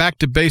need to get back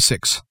to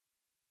basics.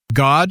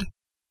 God,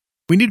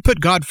 we need to put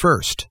God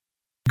first.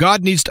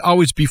 God needs to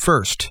always be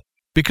first,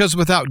 because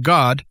without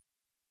God,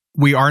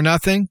 we are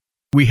nothing,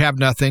 we have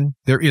nothing,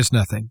 there is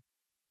nothing.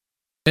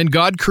 And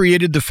God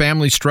created the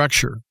family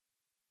structure.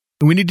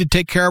 We need to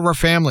take care of our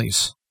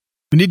families.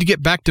 We need to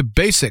get back to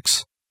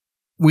basics.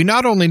 We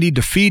not only need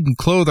to feed and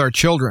clothe our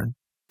children,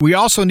 we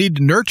also need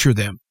to nurture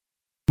them.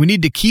 We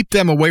need to keep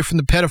them away from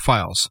the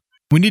pedophiles.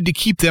 We need to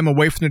keep them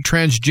away from the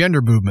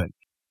transgender movement.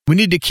 We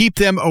need to keep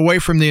them away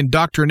from the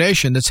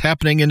indoctrination that's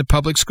happening in the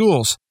public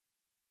schools.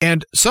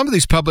 And some of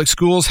these public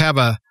schools have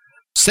a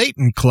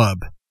Satan club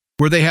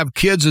where they have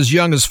kids as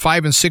young as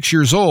 5 and 6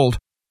 years old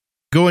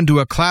go into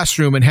a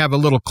classroom and have a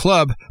little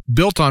club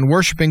built on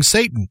worshiping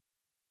Satan.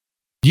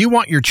 Do you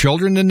want your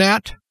children in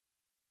that?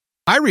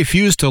 I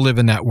refuse to live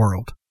in that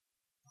world.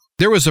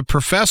 There was a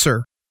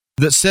professor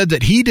that said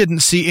that he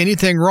didn't see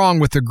anything wrong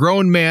with a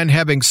grown man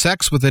having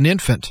sex with an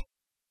infant.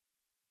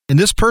 And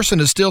this person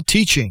is still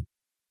teaching.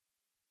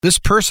 This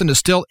person is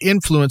still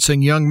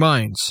influencing young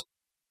minds.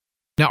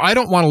 Now, I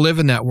don't want to live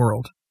in that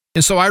world,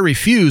 and so I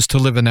refuse to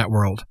live in that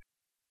world.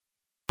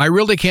 I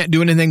really can't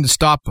do anything to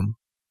stop them,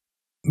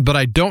 but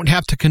I don't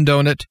have to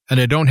condone it, and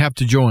I don't have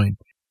to join.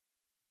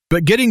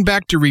 But getting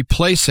back to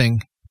replacing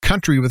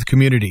country with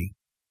community.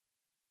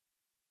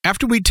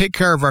 After we take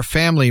care of our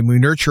family and we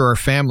nurture our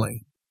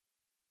family,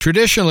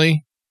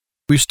 traditionally,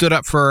 we've stood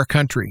up for our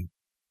country.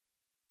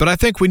 But I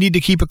think we need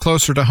to keep it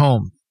closer to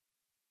home.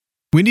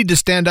 We need to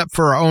stand up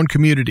for our own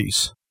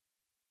communities.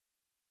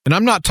 And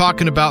I'm not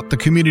talking about the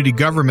community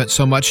government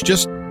so much,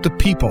 just the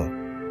people,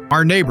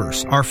 our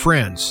neighbors, our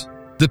friends,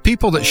 the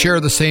people that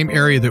share the same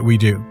area that we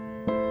do.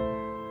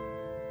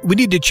 We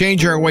need to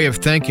change our way of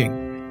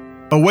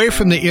thinking, away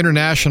from the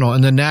international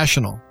and the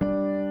national,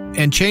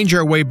 and change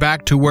our way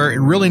back to where it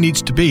really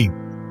needs to be,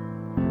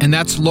 and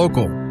that's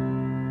local.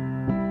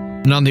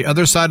 And on the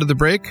other side of the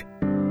break,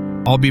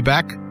 I'll be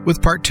back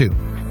with part 2.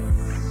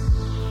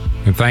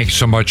 And thank you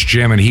so much,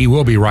 Jim. And he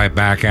will be right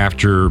back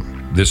after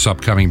this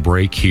upcoming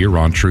break here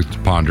on Truth to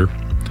Ponder.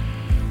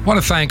 I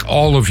want to thank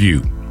all of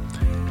you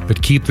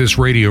that keep this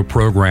radio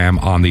program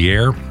on the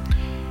air.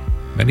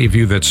 Many of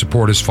you that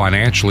support us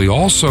financially.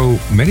 Also,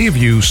 many of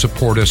you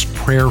support us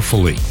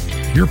prayerfully.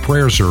 Your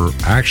prayers are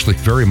actually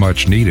very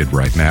much needed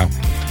right now.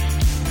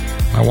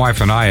 My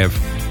wife and I have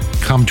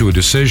come to a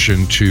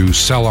decision to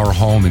sell our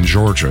home in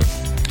Georgia,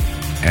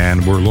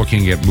 and we're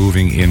looking at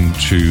moving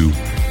into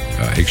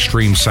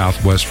extreme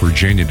southwest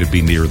Virginia to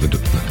be near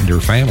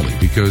family,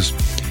 because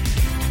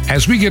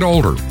as we get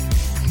older,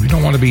 we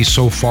don't want to be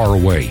so far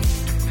away.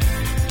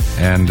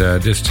 And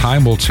this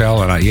time will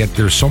tell, and yet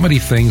there's so many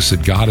things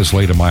that God has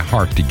laid in my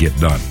heart to get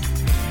done.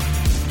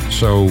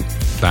 So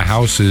the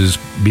house is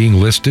being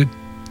listed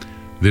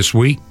this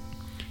week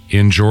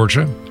in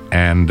Georgia,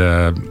 and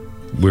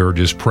we're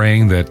just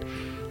praying that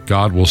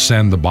God will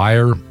send the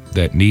buyer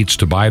that needs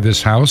to buy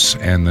this house,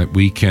 and that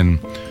we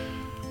can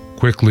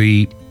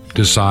quickly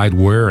decide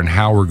where and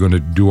how we're going to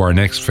do our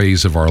next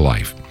phase of our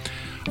life.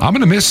 I'm going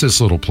to miss this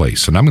little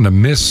place, and I'm going to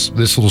miss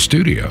this little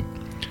studio.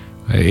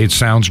 It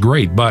sounds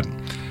great, but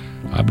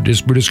we're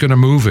just going to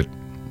move it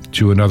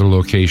to another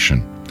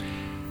location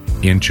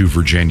into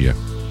Virginia.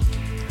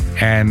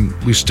 And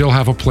we still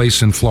have a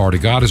place in Florida.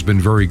 God has been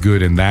very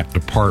good in that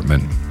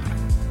department.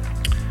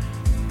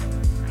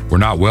 We're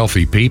not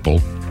wealthy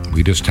people.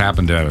 We just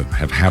happen to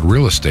have had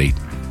real estate.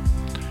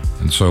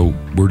 And so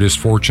we're just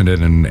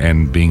fortunate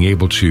in being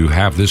able to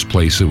have this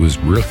place. It was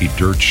really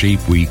dirt cheap.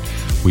 We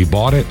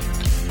bought it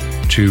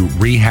to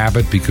rehab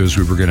it because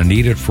we were going to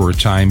need it for a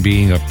time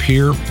being up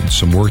here and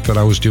some work that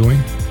I was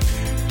doing.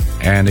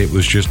 And it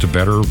was just a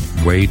better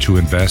way to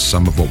invest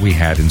some of what we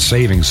had in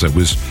savings. That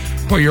was,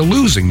 well, you're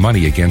losing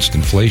money against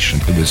inflation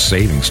with this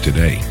savings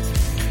today.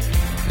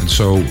 And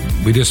so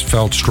we just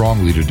felt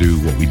strongly to do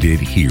what we did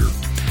here.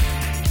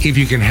 If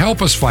you can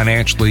help us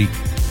financially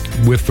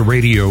with the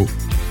radio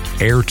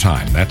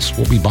airtime, that's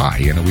what we buy.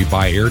 We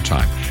buy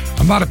airtime.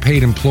 I'm not a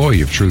paid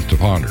employee of Truth to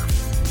Ponder.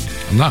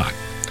 I'm not.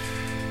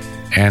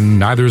 And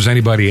neither is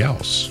anybody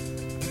else.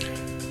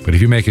 But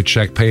if you make a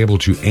check payable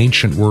to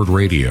Ancient Word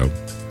Radio,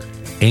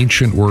 and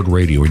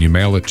you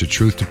mail it to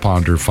Truth to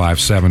Ponder,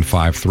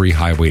 5753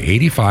 Highway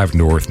 85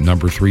 North,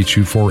 number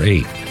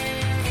 3248.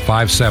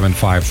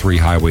 5753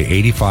 Highway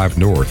 85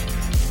 North,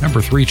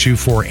 number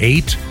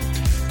 3248.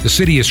 The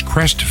city is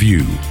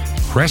Crestview,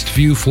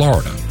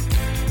 Florida.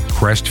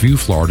 Crestview,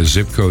 Florida.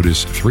 Zip code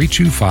is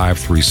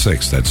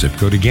 32536. That zip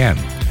code again,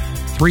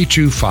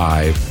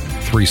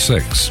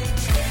 32536.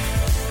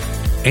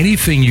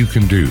 Anything you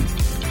can do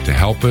to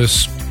help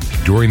us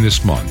during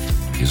this month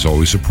is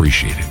always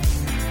appreciated.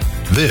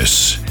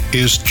 This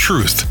is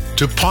Truth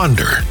to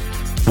Ponder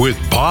with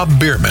Bob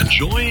Bierman.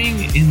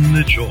 Joying in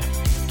the joy.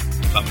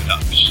 Coming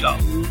up,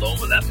 Shalom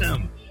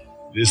Aleichem.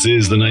 This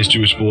is the nice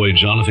Jewish boy,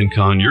 Jonathan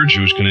Cahn, your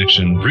Jewish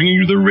connection, bringing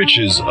you the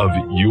riches of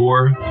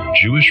your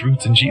Jewish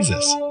roots in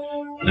Jesus.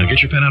 Now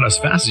get your pen out as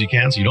fast as you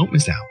can so you don't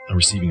miss out on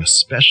receiving a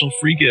special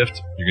free gift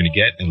you're going to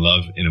get and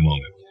love in a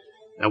moment.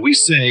 Now we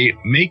say,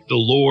 make the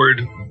Lord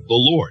the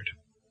Lord.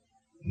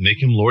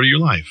 Make him Lord of your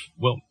life.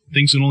 Well,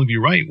 things can only be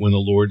right when the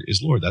Lord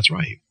is Lord. That's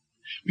right.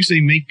 We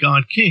say, make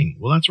God king.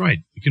 Well, that's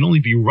right. It can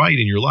only be right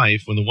in your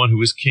life when the one who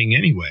is king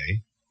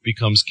anyway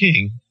becomes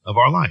king of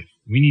our life.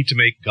 We need to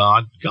make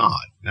God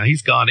God. Now,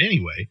 he's God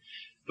anyway,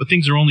 but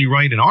things are only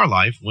right in our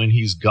life when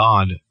he's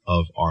God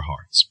of our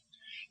hearts.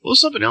 Well,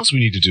 there's something else we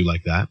need to do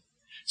like that.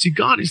 See,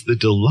 God is the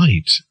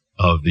delight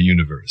of the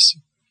universe.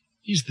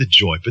 He's the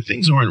joy, but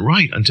things aren't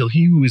right until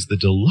he who is the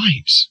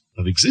delight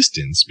of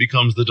existence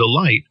becomes the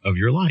delight of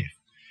your life.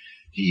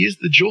 He is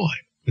the joy.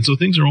 And so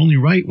things are only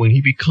right when he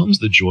becomes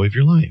the joy of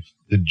your life,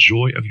 the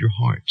joy of your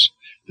heart,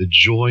 the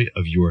joy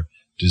of your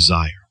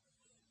desire.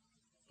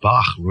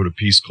 Bach wrote a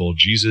piece called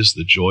Jesus,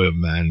 the Joy of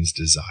Man's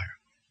Desire.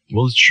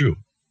 Well, it's true.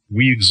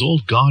 We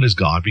exalt God as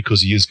God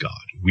because he is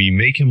God. We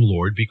make him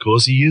Lord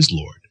because he is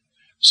Lord.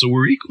 So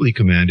we're equally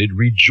commanded,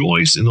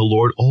 rejoice in the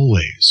Lord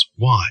always.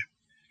 Why?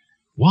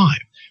 Why?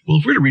 Well,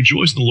 if we're to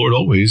rejoice in the Lord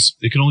always,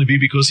 it can only be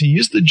because he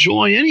is the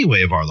joy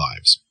anyway of our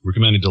lives. We're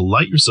commanded to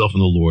delight yourself in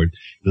the Lord.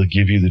 He'll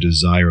give you the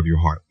desire of your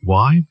heart.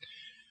 Why?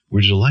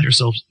 We're to delight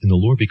ourselves in the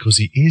Lord because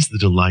he is the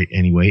delight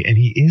anyway, and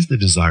he is the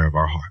desire of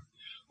our heart.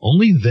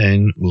 Only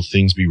then will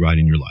things be right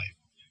in your life.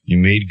 You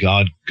made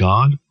God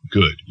God?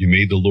 Good. You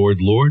made the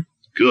Lord Lord?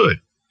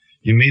 Good.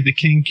 You made the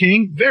King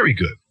King? Very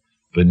good.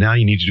 But now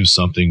you need to do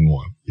something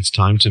more. It's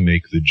time to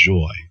make the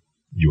joy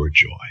your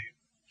joy.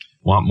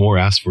 Want more?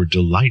 Ask for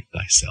delight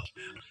thyself.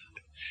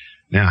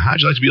 Now,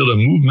 how'd you like to be able to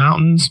move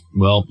mountains?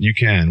 Well, you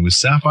can with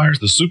Sapphires,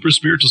 the super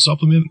spiritual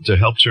supplement to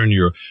help turn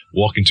your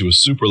walk into a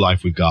super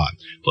life with God.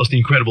 Plus the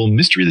incredible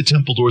Mystery of the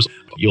Temple Doors.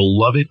 You'll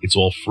love it. It's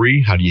all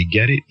free. How do you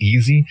get it?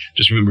 Easy.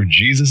 Just remember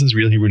Jesus'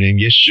 real Hebrew name,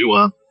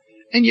 Yeshua,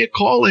 and you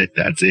call it.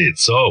 That's it.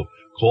 So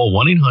call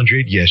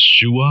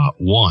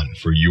 1-800-YESHUA-1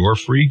 for your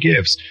free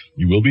gifts.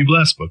 You will be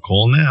blessed, but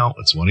call now.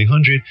 It's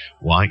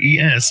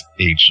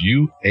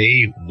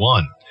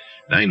 1-800-YESHUA-1.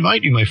 I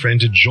invite you, my friend,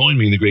 to join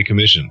me in the Great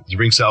Commission to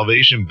bring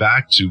salvation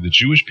back to the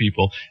Jewish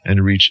people and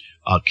to reach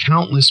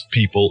countless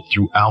people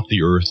throughout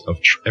the earth of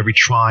every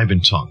tribe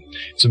and tongue.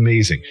 It's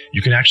amazing.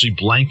 You can actually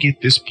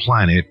blanket this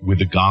planet with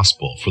the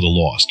gospel for the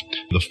lost.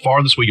 The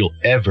farthest way you'll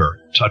ever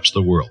touch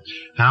the world.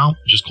 How?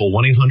 Just call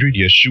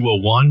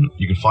 1-800-YESHUA-1.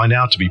 You can find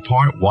out to be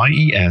part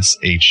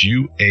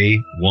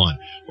YESHUA-1.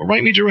 Or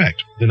write me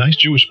direct. The Nice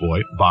Jewish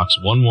Boy, Box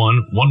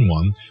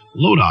 1111,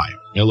 Lodi,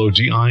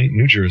 Lodi,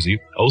 New Jersey,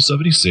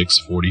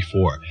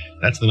 07644.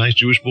 That's the Nice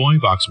Jewish Boy,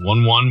 Box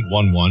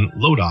 1111,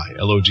 Lodi,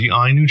 Lodi,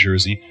 New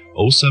Jersey,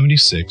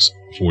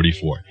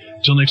 07644.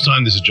 Till next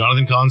time, this is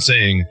Jonathan Cahn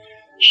saying,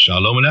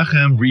 Shalom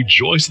Aleichem,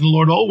 rejoice in the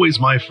Lord always,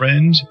 my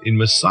friend, in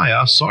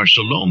Messiah, Sar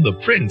Shalom, the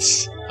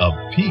Prince of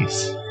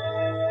Peace.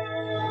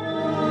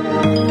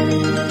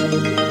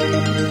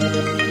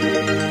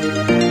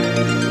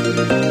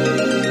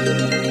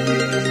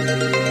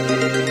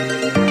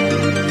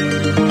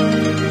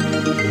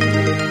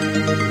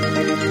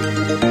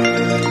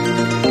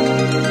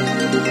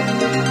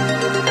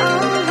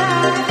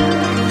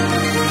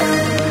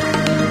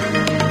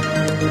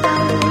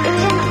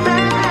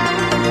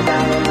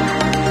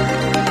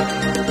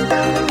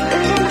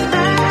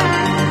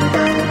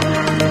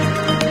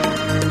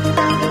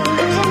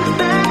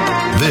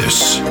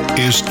 This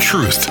is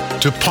Truth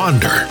to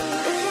Ponder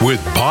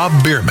with Bob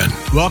Bierman.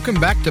 Welcome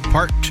back to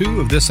part 2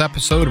 of this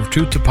episode of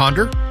Truth to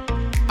Ponder.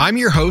 I'm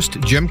your host,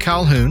 Jim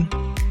Calhoun,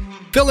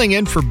 filling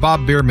in for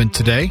Bob Bierman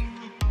today.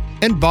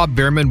 And Bob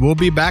Bierman will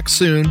be back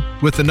soon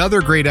with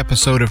another great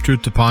episode of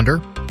Truth to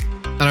Ponder.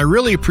 And I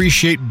really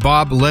appreciate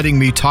Bob letting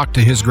me talk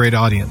to his great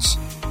audience.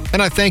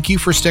 And I thank you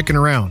for sticking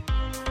around.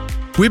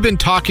 We've been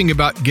talking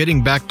about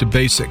getting back to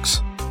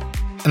basics.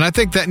 And I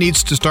think that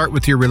needs to start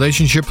with your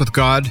relationship with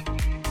God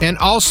and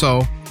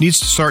also needs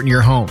to start in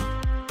your home.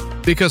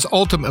 Because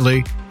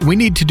ultimately, we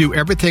need to do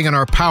everything in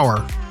our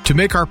power to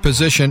make our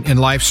position in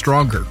life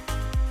stronger.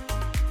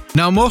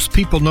 Now, most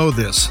people know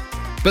this,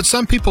 but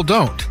some people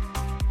don't.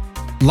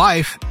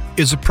 Life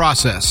is a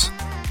process.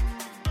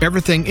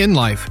 Everything in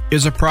life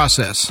is a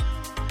process.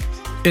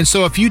 And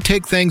so if you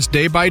take things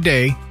day by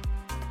day,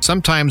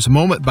 sometimes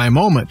moment by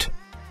moment,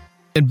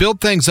 and build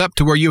things up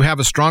to where you have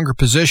a stronger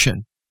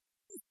position,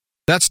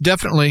 that's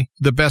definitely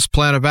the best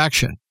plan of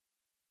action.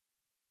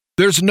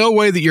 There's no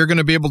way that you're going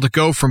to be able to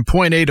go from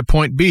point A to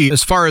point B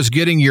as far as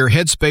getting your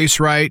headspace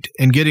right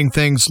and getting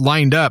things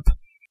lined up.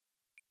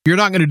 You're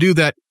not going to do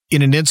that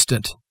in an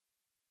instant.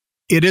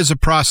 It is a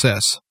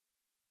process.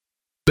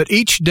 But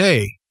each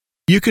day,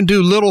 you can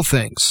do little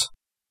things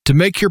to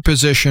make your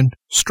position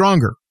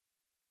stronger.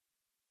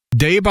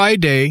 Day by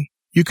day,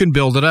 you can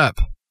build it up.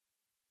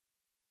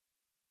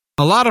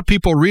 A lot of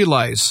people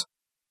realize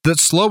that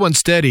slow and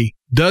steady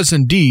does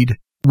indeed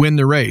win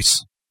the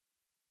race.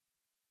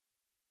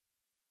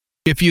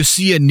 If you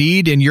see a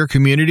need in your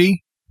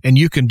community and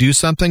you can do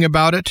something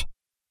about it,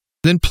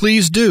 then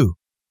please do.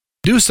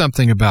 Do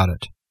something about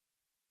it.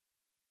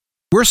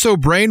 We're so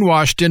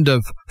brainwashed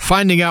into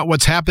finding out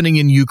what's happening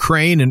in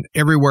Ukraine and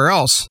everywhere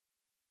else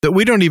that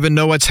we don't even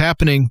know what's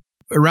happening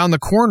around the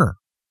corner.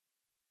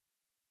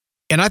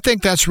 And I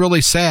think that's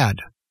really sad.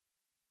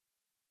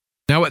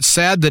 Now, it's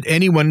sad that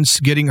anyone's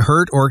getting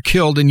hurt or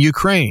killed in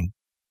Ukraine.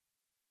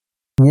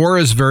 War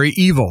is very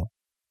evil.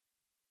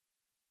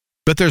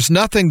 But there's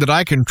nothing that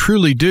I can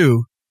truly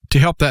do to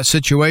help that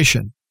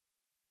situation.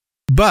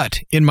 But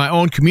in my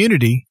own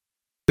community,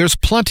 there's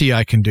plenty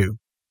I can do.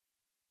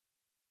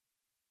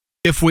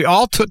 If we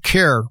all took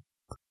care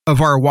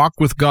of our walk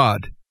with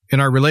God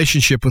and our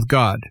relationship with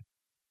God,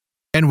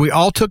 and we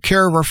all took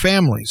care of our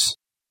families,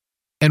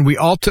 and we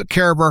all took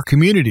care of our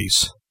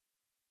communities,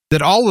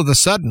 that all of a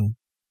sudden,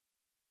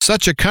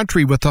 such a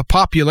country with a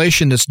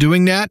population that's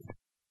doing that,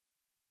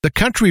 the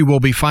country will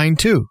be fine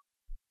too.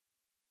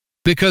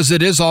 Because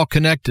it is all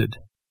connected.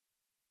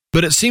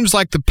 But it seems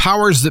like the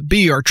powers that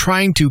be are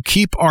trying to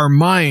keep our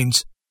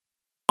minds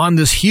on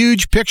this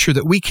huge picture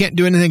that we can't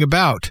do anything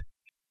about.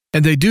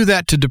 And they do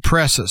that to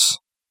depress us.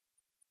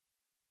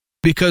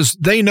 Because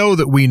they know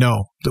that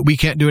we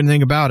can't do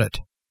anything about it.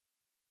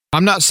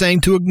 I'm not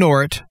saying to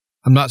ignore it.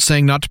 I'm not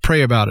saying not to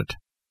pray about it.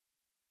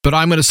 But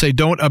I'm going to say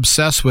don't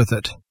obsess with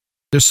it.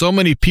 There's so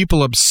many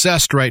people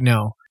obsessed right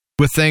now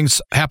with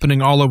things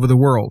happening all over the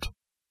world.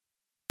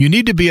 You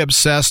need to be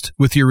obsessed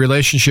with your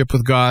relationship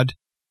with God.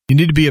 You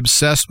need to be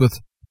obsessed with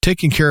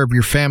taking care of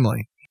your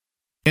family.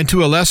 And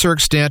to a lesser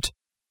extent,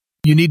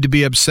 you need to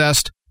be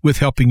obsessed with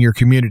helping your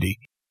community.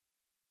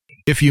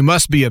 If you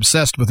must be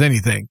obsessed with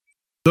anything,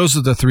 those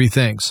are the three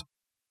things.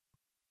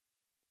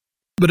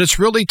 But it's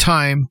really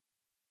time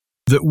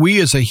that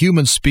we as a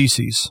human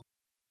species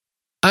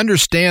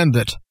understand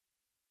that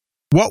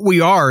what we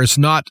are is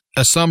not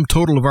a sum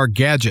total of our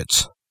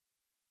gadgets.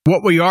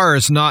 What we are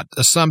is not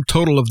a sum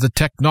total of the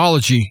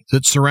technology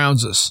that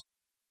surrounds us.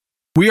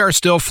 We are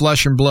still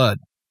flesh and blood.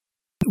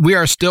 We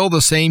are still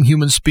the same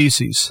human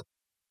species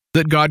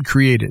that God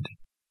created.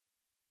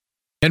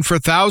 And for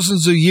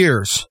thousands of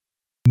years,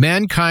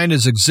 mankind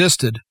has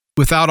existed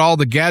without all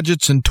the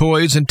gadgets and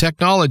toys and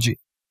technology.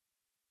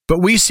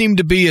 But we seem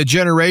to be a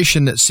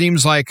generation that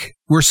seems like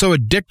we're so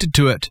addicted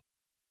to it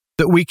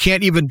that we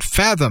can't even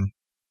fathom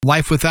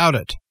life without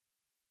it.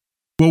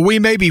 Well, we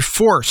may be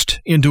forced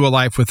into a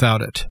life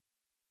without it.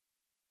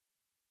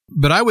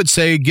 But I would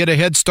say get a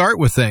head start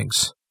with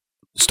things.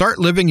 Start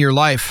living your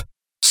life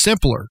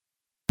simpler,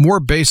 more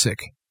basic.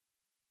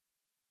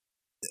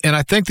 And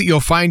I think that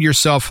you'll find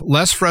yourself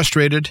less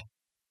frustrated,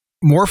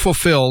 more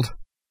fulfilled,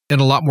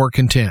 and a lot more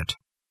content.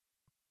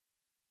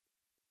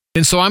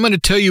 And so I'm going to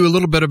tell you a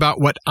little bit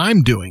about what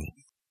I'm doing.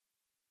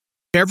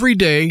 Every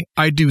day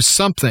I do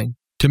something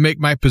to make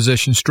my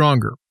position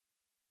stronger.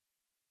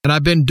 And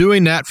I've been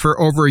doing that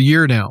for over a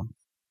year now.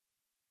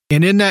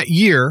 And in that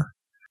year,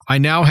 I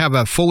now have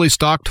a fully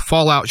stocked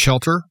fallout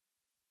shelter.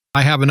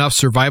 I have enough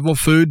survival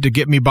food to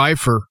get me by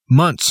for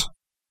months.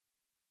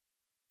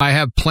 I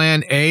have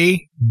plan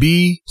A,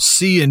 B,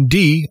 C, and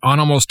D on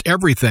almost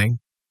everything,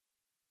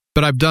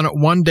 but I've done it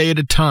one day at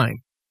a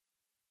time.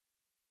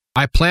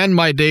 I plan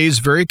my days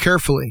very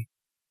carefully,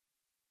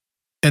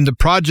 and the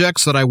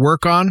projects that I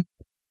work on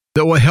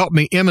that will help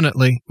me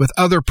imminently with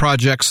other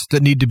projects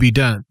that need to be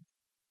done.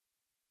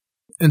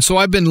 And so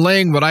I've been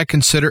laying what I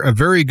consider a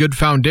very good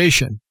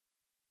foundation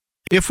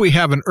if we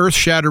have an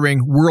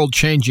earth-shattering,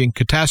 world-changing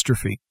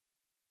catastrophe.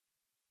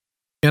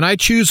 And I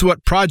choose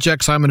what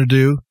projects I'm going to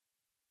do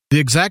the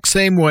exact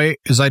same way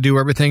as I do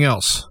everything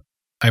else.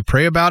 I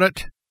pray about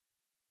it,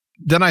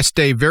 then I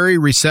stay very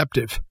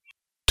receptive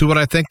to what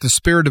I think the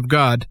Spirit of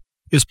God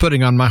is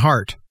putting on my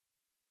heart.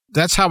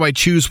 That's how I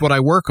choose what I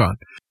work on.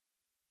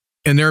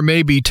 And there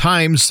may be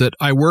times that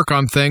I work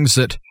on things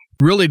that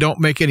really don't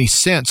make any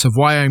sense of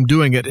why I'm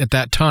doing it at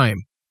that time.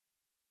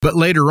 But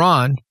later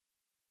on,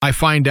 I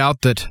find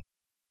out that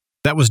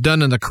that was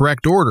done in the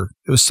correct order.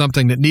 It was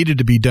something that needed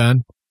to be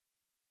done.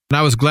 And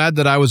I was glad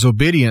that I was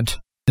obedient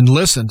and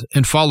listened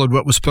and followed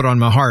what was put on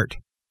my heart.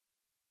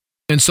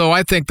 And so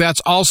I think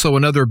that's also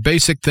another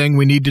basic thing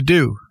we need to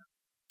do.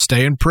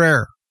 Stay in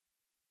prayer.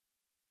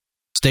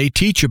 Stay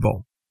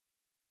teachable.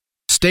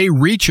 Stay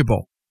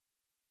reachable.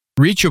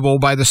 Reachable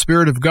by the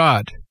Spirit of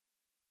God.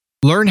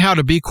 Learn how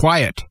to be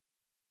quiet.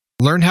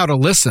 Learn how to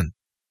listen.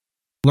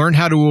 Learn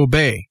how to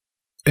obey.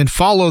 And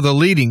follow the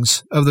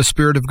leadings of the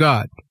Spirit of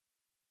God.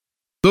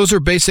 Those are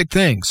basic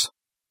things.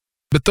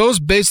 But those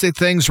basic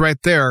things right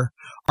there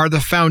are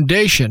the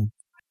foundation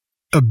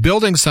of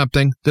building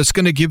something that's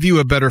going to give you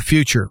a better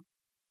future.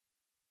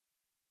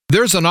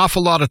 There's an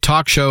awful lot of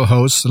talk show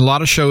hosts and a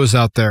lot of shows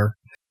out there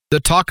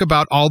that talk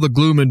about all the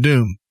gloom and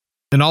doom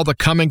and all the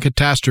coming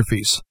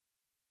catastrophes.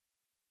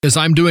 As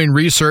I'm doing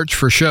research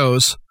for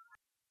shows,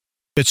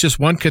 it's just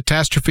one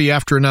catastrophe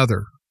after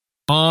another,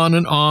 on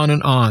and on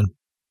and on.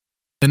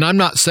 And I'm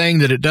not saying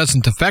that it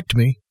doesn't affect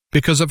me.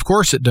 because of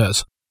course it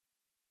does.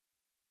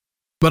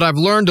 But I've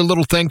learned a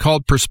little thing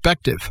called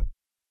perspective.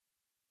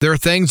 There are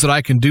things that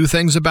I can do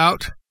things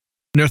about,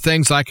 and there are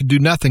things I can do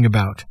nothing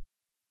about.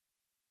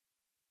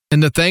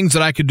 And the things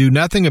that I could do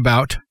nothing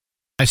about,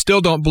 I still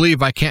don't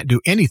believe I can't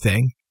do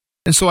anything,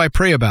 and so I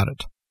pray about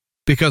it,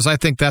 because I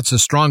think that's the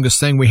strongest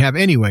thing we have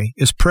anyway,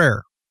 is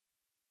prayer.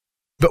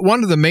 But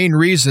one of the main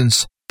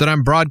reasons that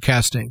I'm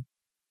broadcasting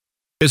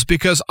is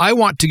because I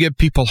want to give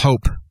people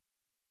hope.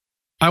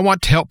 I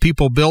want to help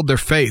people build their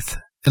faith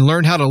and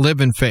learn how to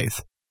live in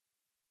faith.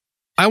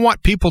 I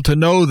want people to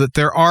know that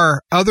there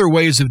are other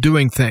ways of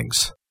doing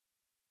things.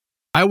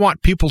 I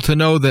want people to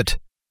know that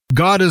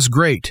God is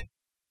great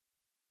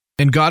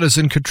and God is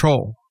in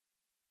control.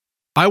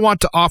 I want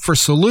to offer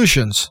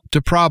solutions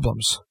to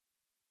problems.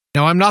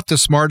 Now, I'm not the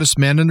smartest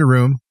man in the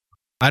room.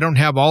 I don't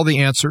have all the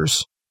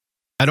answers.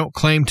 I don't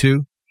claim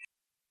to.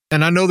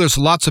 And I know there's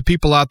lots of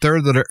people out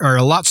there that are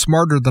a lot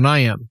smarter than I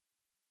am.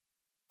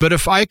 But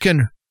if I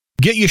can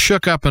get you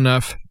shook up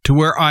enough to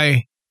where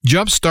I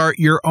jumpstart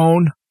your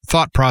own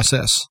thought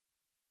process,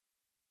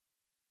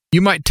 you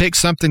might take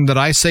something that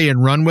I say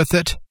and run with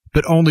it,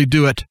 but only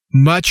do it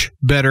much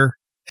better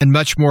and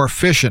much more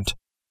efficient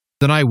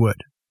than I would.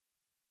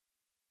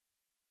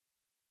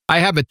 I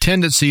have a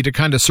tendency to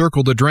kind of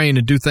circle the drain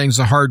and do things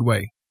the hard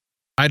way.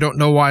 I don't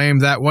know why I am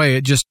that way.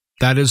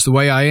 That is the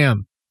way I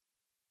am.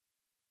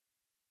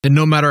 And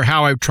no matter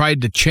how I've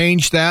tried to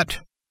change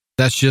that,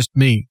 that's just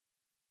me.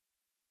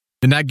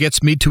 And that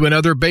gets me to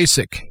another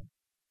basic.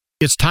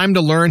 It's time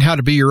to learn how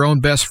to be your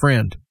own best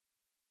friend.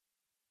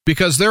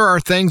 Because there are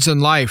things in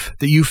life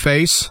that you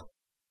face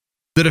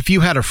that if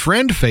you had a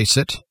friend face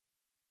it,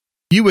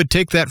 you would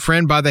take that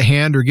friend by the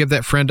hand or give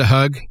that friend a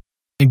hug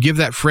and give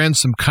that friend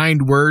some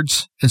kind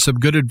words and some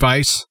good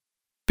advice,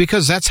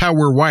 because that's how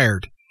we're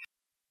wired.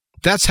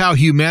 That's how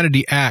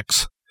humanity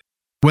acts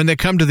when they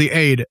come to the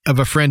aid of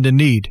a friend in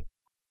need.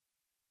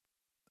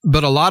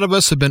 But a lot of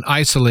us have been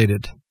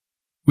isolated.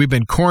 We've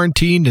been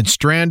quarantined and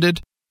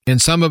stranded,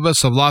 and some of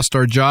us have lost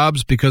our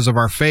jobs because of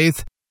our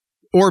faith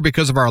or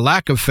because of our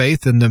lack of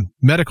faith in the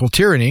medical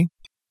tyranny.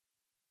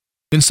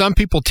 And some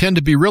people tend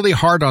to be really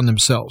hard on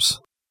themselves.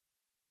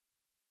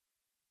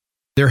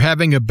 They're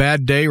having a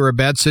bad day or a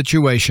bad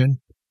situation,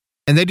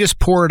 and they just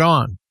pour it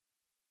on.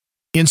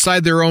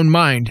 Inside their own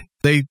mind,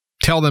 they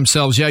tell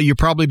themselves, yeah, you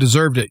probably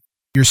deserved it.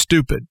 You're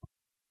stupid.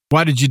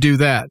 Why did you do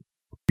that?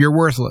 You're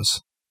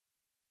worthless.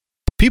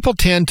 People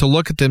tend to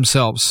look at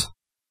themselves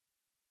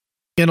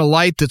in a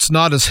light that's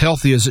not as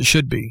healthy as it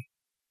should be.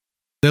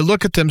 They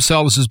look at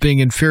themselves as being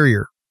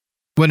inferior,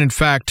 when in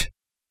fact,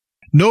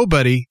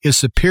 nobody is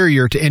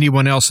superior to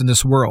anyone else in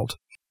this world.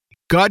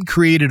 God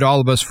created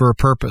all of us for a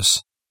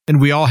purpose, and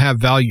we all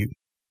have value.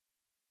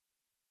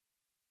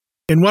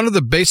 And one of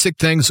the basic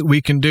things that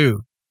we can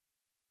do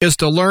is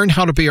to learn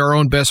how to be our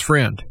own best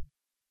friend.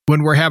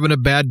 When we're having a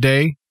bad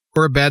day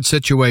or a bad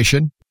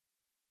situation,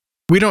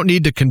 we don't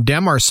need to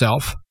condemn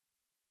ourselves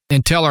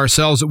and tell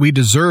ourselves that we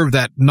deserve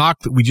that knock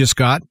that we just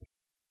got.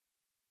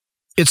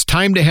 It's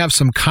time to have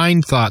some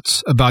kind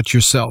thoughts about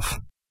yourself.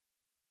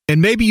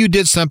 And maybe you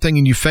did something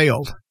and you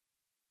failed.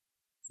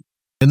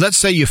 And let's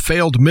say you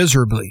failed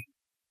miserably,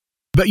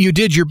 but you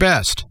did your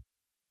best.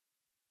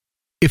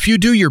 If you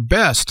do your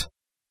best,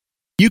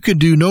 you can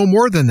do no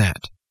more than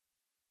that.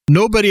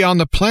 Nobody on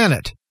the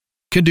planet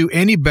can do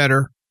any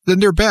better than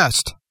their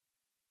best.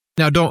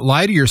 Now, don't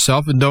lie to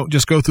yourself and don't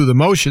just go through the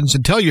motions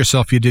and tell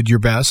yourself you did your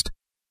best,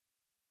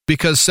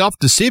 because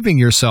self-deceiving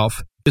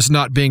yourself is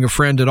not being a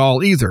friend at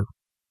all either.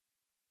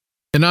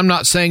 And I'm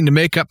not saying to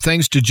make up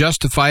things to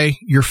justify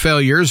your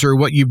failures or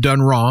what you've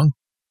done wrong,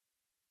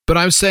 but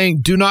I'm saying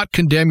do not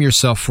condemn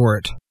yourself for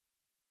it.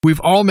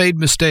 We've all made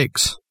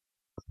mistakes.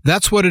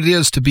 That's what it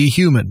is to be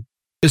human,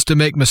 is to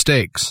make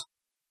mistakes.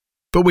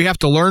 But we have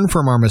to learn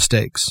from our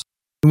mistakes,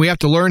 and we have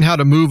to learn how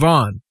to move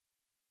on.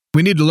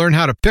 We need to learn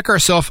how to pick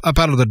ourselves up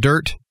out of the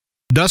dirt,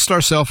 dust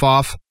ourselves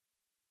off,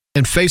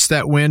 and face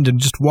that wind and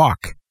just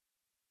walk.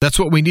 That's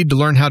what we need to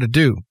learn how to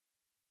do.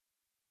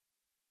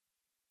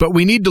 But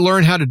we need to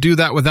learn how to do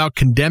that without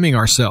condemning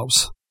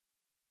ourselves.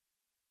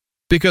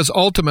 Because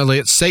ultimately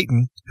it's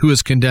Satan who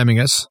is condemning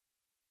us.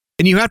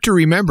 And you have to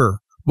remember,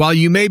 while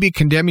you may be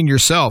condemning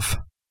yourself,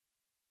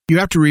 you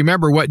have to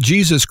remember what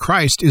Jesus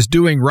Christ is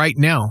doing right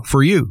now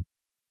for you.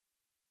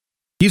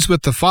 He's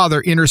with the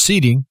Father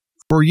interceding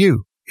for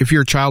you if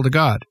you're a child of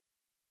God.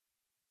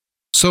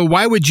 So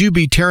why would you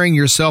be tearing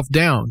yourself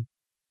down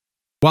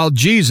while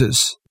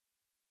Jesus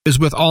is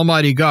with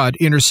Almighty God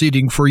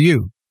interceding for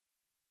you?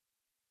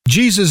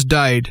 Jesus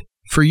died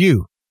for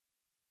you.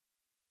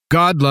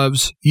 God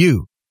loves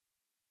you.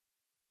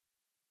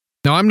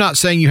 Now, I'm not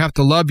saying you have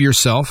to love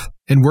yourself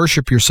and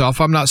worship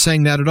yourself. I'm not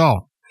saying that at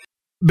all.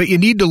 But you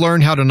need to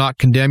learn how to not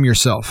condemn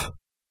yourself.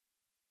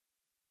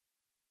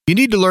 You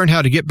need to learn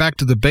how to get back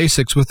to the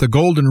basics with the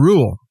golden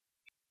rule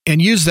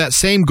and use that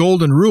same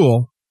golden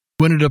rule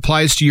when it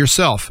applies to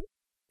yourself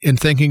in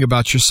thinking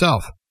about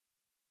yourself.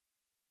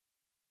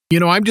 You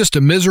know, I'm just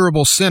a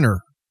miserable sinner,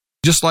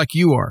 just like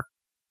you are,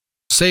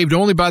 saved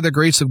only by the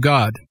grace of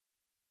God.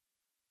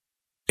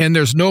 And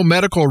there's no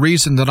medical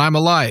reason that I'm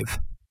alive.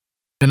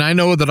 And I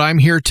know that I'm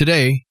here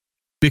today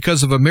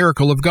because of a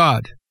miracle of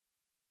God.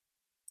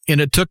 And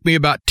it took me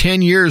about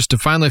 10 years to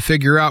finally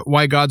figure out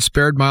why God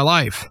spared my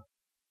life.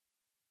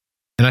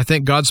 And I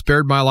think God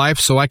spared my life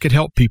so I could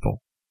help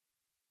people.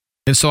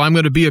 And so I'm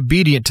going to be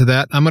obedient to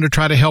that. I'm going to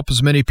try to help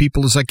as many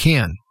people as I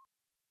can.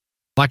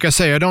 Like I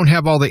say, I don't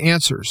have all the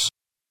answers.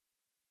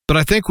 But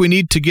I think we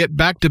need to get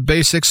back to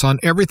basics on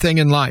everything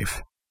in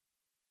life.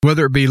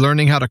 Whether it be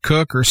learning how to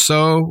cook or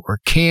sew or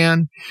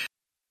can,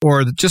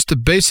 or just the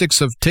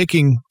basics of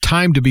taking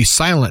time to be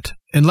silent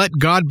and let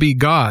God be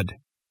God.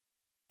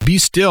 Be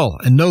still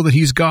and know that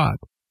He's God.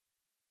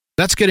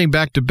 That's getting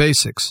back to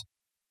basics.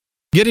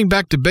 Getting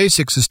back to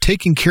basics is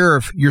taking care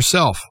of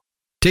yourself,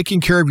 taking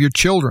care of your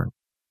children,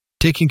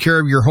 taking care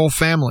of your whole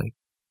family,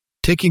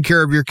 taking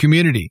care of your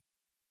community.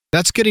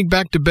 That's getting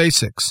back to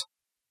basics.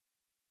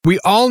 We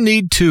all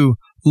need to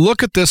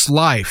look at this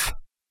life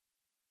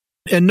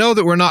and know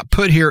that we're not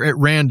put here at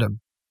random.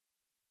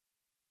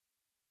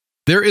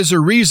 There is a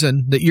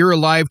reason that you're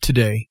alive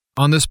today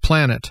on this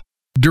planet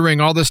during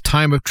all this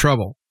time of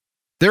trouble.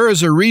 There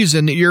is a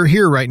reason that you're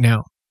here right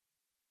now.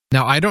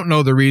 Now, I don't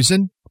know the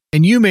reason,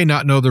 and you may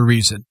not know the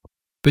reason,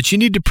 but you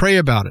need to pray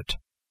about it.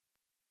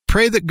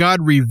 Pray that God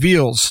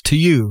reveals to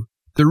you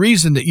the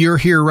reason that you're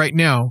here right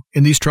now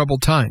in these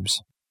troubled times.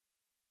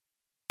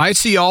 I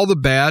see all the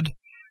bad.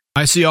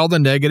 I see all the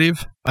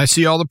negative. I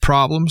see all the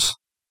problems.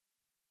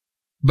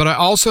 But I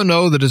also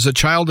know that as a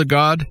child of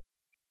God,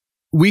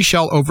 we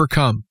shall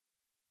overcome.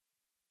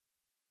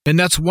 And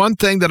that's one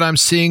thing that I'm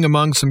seeing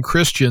among some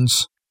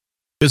Christians,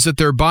 is that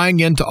they're buying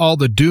into all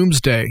the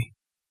doomsday,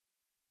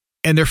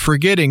 and they're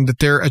forgetting that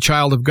they're a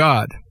child of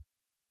God.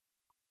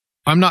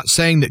 I'm not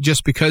saying that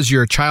just because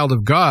you're a child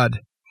of God,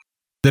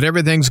 that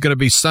everything's going to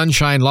be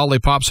sunshine,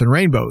 lollipops, and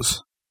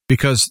rainbows,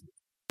 because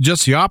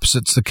just the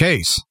opposite's the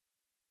case.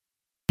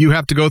 You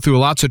have to go through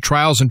lots of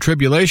trials and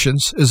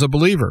tribulations as a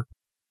believer.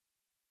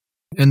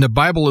 And the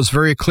Bible is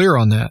very clear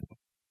on that.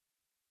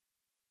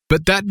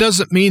 But that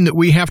doesn't mean that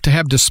we have to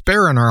have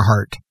despair in our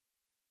heart.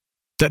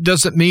 That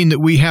doesn't mean that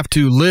we have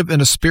to live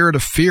in a spirit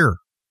of fear.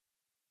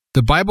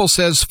 The Bible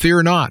says,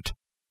 fear not.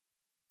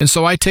 And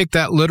so I take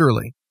that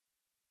literally.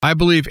 I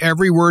believe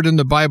every word in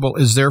the Bible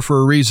is there for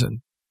a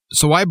reason.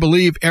 So I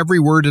believe every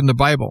word in the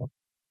Bible.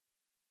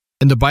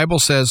 And the Bible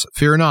says,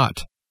 fear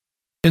not.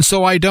 And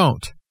so I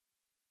don't.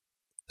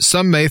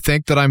 Some may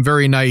think that I'm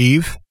very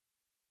naive,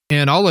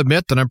 and I'll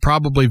admit that I'm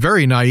probably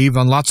very naive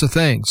on lots of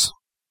things.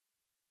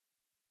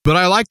 But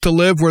I like to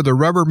live where the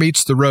rubber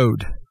meets the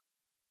road.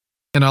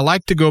 And I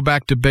like to go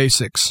back to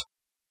basics.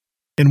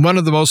 And one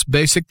of the most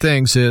basic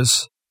things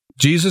is,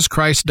 Jesus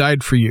Christ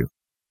died for you.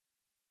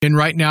 And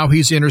right now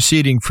He's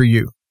interceding for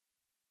you.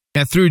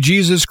 And through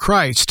Jesus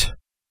Christ,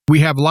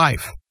 we have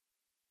life.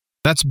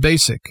 That's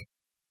basic.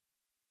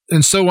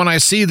 And so when I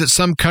see that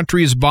some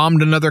country has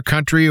bombed another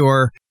country,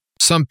 or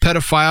some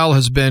pedophile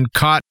has been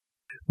caught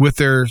with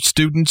their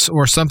students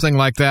or something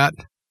like that,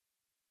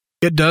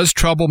 it does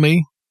trouble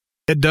me.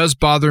 It does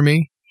bother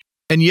me.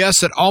 And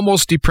yes, it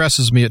almost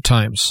depresses me at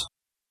times.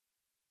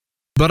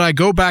 But I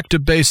go back to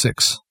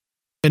basics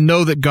and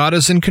know that God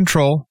is in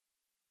control.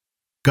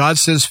 God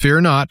says,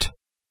 fear not.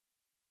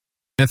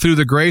 And through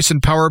the grace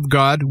and power of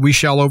God, we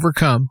shall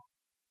overcome.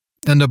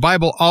 And the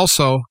Bible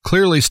also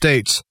clearly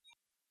states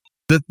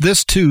that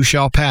this too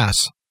shall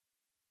pass.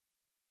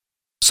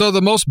 So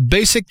the most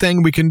basic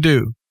thing we can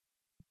do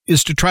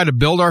is to try to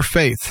build our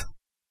faith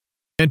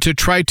and to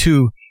try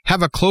to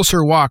have a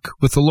closer walk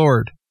with the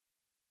Lord.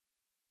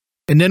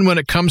 And then when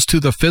it comes to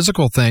the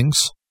physical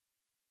things,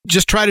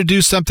 just try to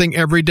do something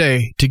every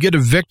day to get a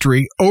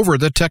victory over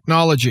the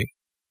technology.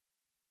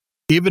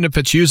 Even if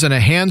it's using a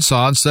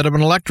handsaw instead of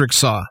an electric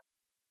saw.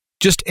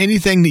 Just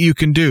anything that you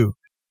can do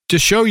to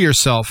show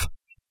yourself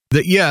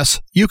that yes,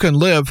 you can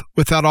live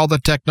without all the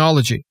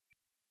technology.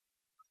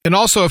 And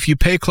also, if you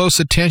pay close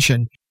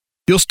attention,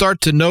 you'll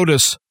start to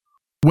notice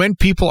when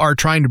people are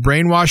trying to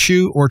brainwash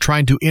you or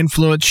trying to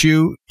influence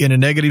you in a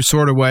negative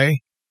sort of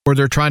way, or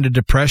they're trying to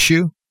depress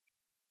you.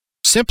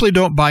 Simply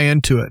don't buy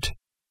into it.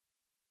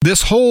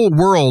 This whole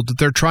world that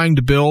they're trying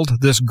to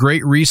build, this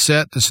great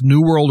reset, this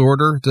new world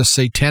order, this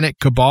satanic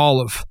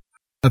cabal of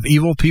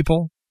evil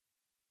people,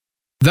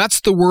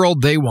 that's the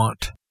world they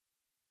want.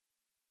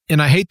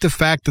 And I hate the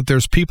fact that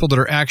there's people that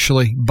are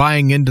actually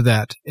buying into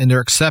that and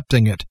they're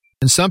accepting it.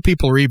 And some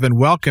people are even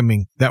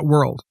welcoming that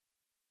world.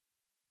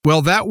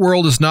 Well, that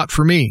world is not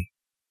for me,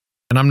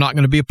 and I'm not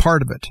going to be a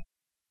part of it.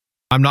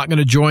 I'm not going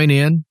to join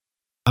in.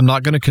 I'm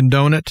not going to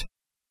condone it.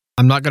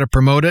 I'm not going to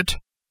promote it.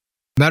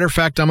 Matter of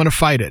fact, I'm going to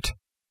fight it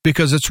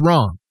because it's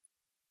wrong.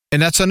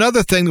 And that's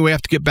another thing that we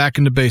have to get back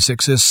into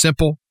basics is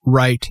simple,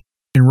 right,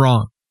 and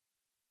wrong.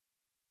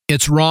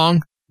 It's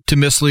wrong to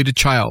mislead a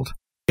child.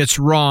 It's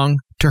wrong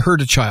to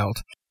hurt a child.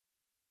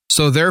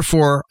 So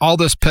therefore, all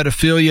this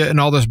pedophilia and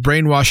all this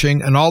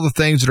brainwashing and all the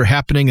things that are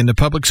happening in the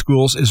public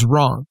schools is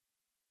wrong.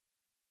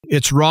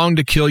 It's wrong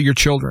to kill your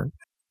children.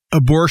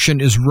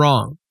 Abortion is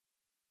wrong.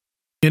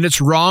 And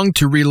it's wrong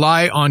to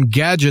rely on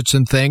gadgets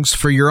and things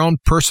for your own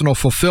personal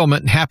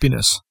fulfillment and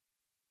happiness.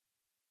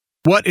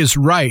 What is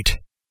right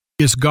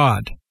is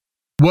God.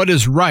 What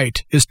is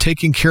right is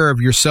taking care of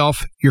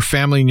yourself, your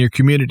family, and your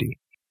community.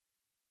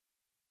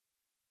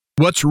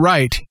 What's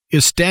right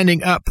is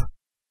standing up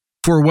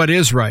for what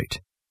is right.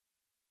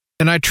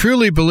 And I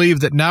truly believe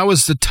that now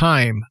is the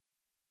time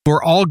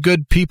for all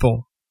good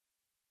people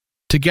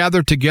to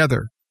gather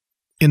together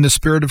in the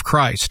Spirit of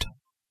Christ.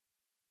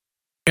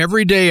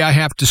 Every day I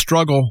have to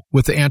struggle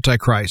with the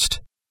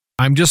Antichrist.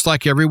 I'm just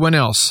like everyone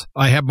else.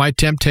 I have my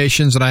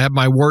temptations and I have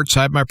my warts,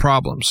 I have my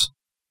problems.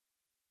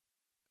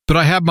 But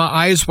I have my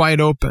eyes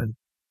wide open,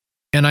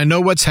 and I know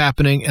what's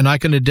happening, and I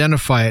can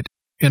identify it,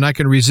 and I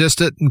can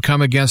resist it and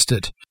come against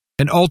it,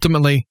 and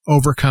ultimately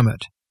overcome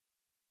it.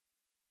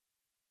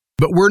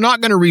 But we're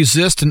not going to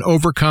resist and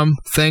overcome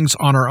things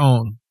on our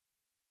own.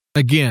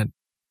 Again,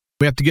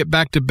 we have to get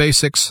back to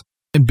basics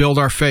and build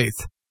our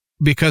faith,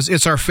 because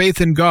it's our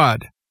faith in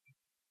God,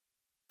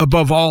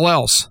 above all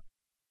else,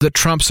 that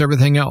trumps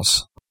everything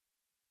else.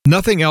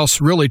 Nothing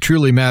else really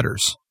truly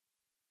matters.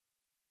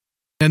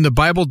 And the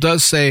Bible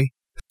does say,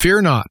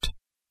 fear not.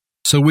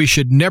 So we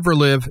should never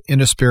live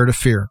in a spirit of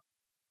fear.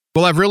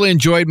 Well, I've really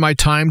enjoyed my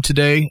time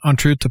today on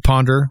Truth to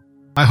Ponder.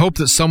 I hope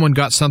that someone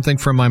got something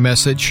from my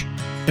message.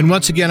 And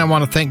once again, I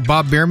want to thank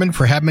Bob Bierman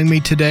for having me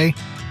today.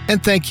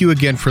 And thank you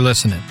again for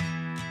listening.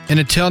 And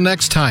until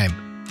next time,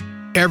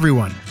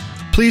 everyone,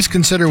 please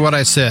consider what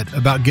I said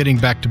about getting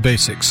back to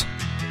basics.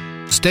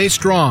 Stay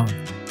strong.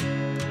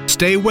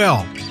 Stay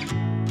well.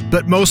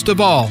 But most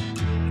of all,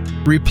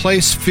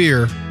 replace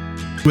fear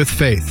with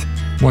faith.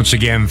 Once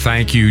again,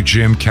 thank you,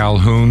 Jim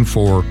Calhoun,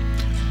 for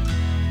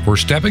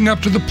stepping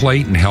up to the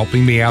plate and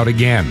helping me out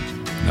again.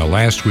 Now,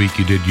 last week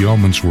you did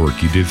yeoman's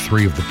work. You did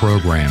 3 of the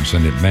programs,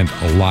 and it meant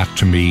a lot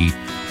to me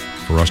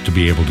for us to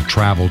be able to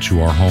travel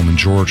to our home in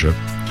Georgia,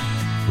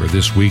 where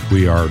this week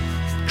we are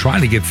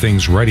trying to get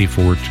things ready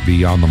for it to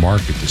be on the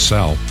market to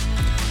sell.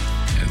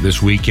 And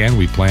this weekend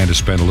we plan to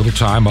spend a little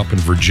time up in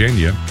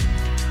Virginia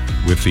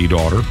with the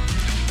daughter,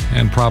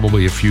 and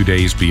probably a few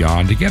days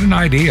beyond, to get an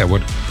idea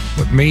what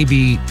may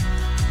be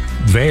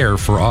there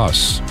for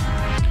us.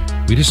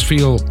 We just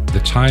feel the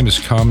time has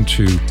come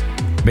to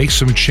make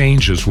some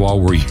changes while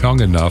we're young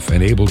enough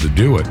and able to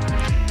do it.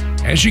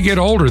 As you get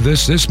older,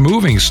 this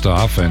moving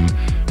stuff and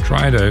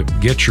trying to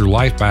get your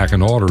life back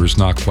in order is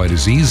not quite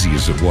as easy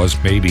as it was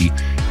maybe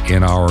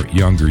in our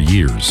younger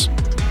years.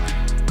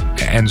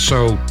 And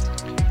so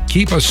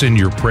keep us in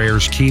your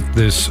prayers. Keep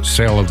this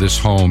sale of this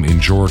home in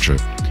Georgia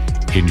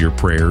in your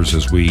prayers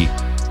as we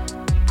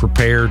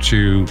prepare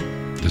to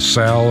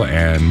sell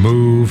and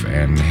move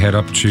and head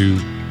up to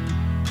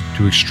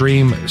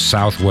extreme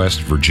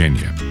southwest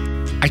Virginia.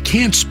 I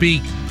can't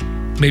speak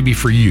maybe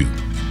for you,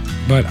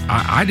 but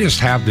I just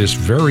have this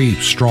very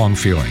strong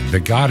feeling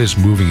that God is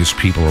moving his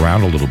people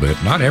around a little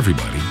bit, not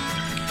everybody,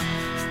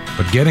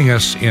 but getting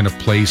us in a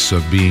place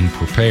of being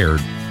prepared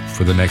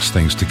for the next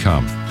things to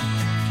come.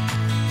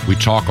 We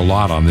talk a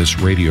lot on this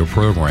radio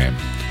program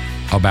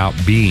about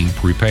being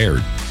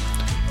prepared.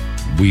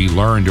 We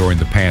learned during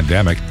the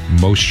pandemic,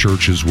 most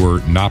churches were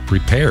not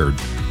prepared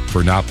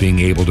for not being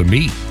able to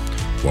meet.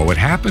 What would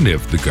happen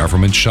if the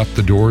government shut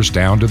the doors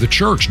down to the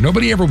church?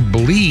 Nobody ever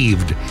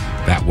believed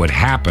that would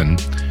happen,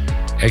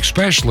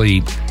 especially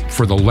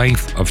for the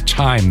length of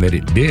time that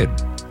it did.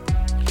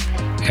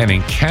 And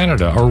in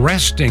Canada,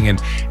 arresting, and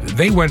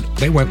they went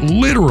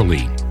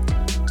literally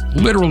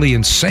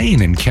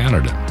insane in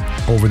Canada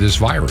over this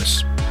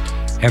virus.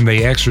 And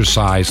they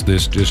exercised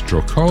this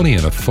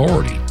draconian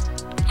authority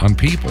on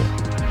people.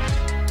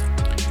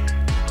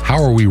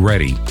 How are we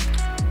ready?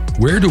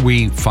 Where do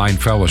we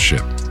find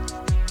fellowship?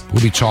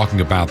 We'll be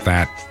talking about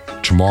that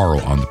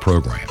tomorrow on the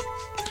program.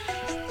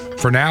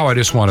 For now, I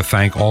just want to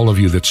thank all of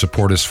you that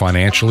support us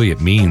financially.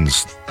 It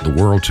means the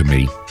world to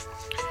me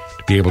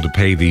to be able to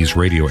pay these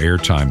radio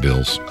airtime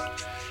bills.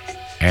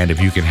 And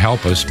if you can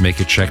help us, make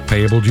a check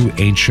payable to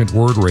Ancient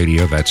Word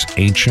Radio. That's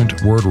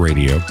Ancient Word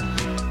Radio.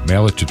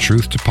 Mail it to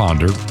Truth to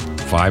Ponder,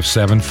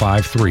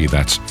 5753.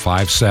 That's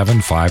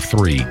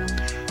 5753.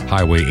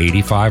 Highway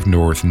 85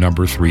 North,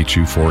 number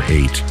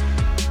 3248.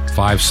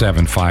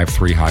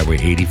 5753 Highway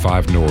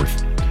 85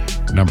 North,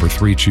 number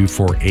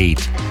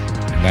 3248.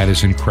 And that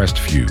is in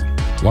Crestview.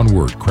 One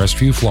word,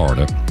 Crestview,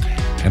 Florida.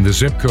 And the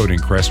zip code in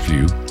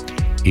Crestview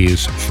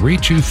is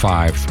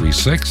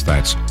 32536.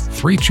 That's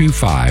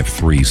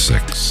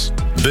 32536.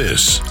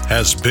 This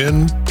has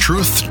been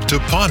Truth to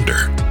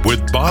Ponder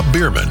with Bob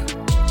Bierman.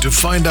 To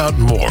find out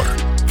more,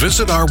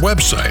 visit our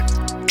website,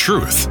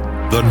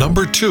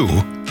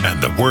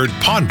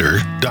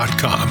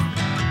 truth2ponder.com.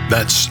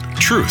 That's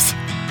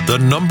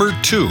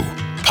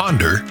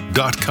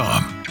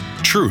truth2ponder.com.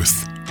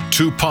 Truth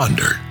to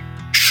Ponder,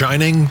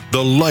 shining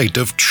the light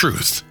of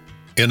truth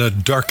in a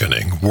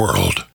darkening world.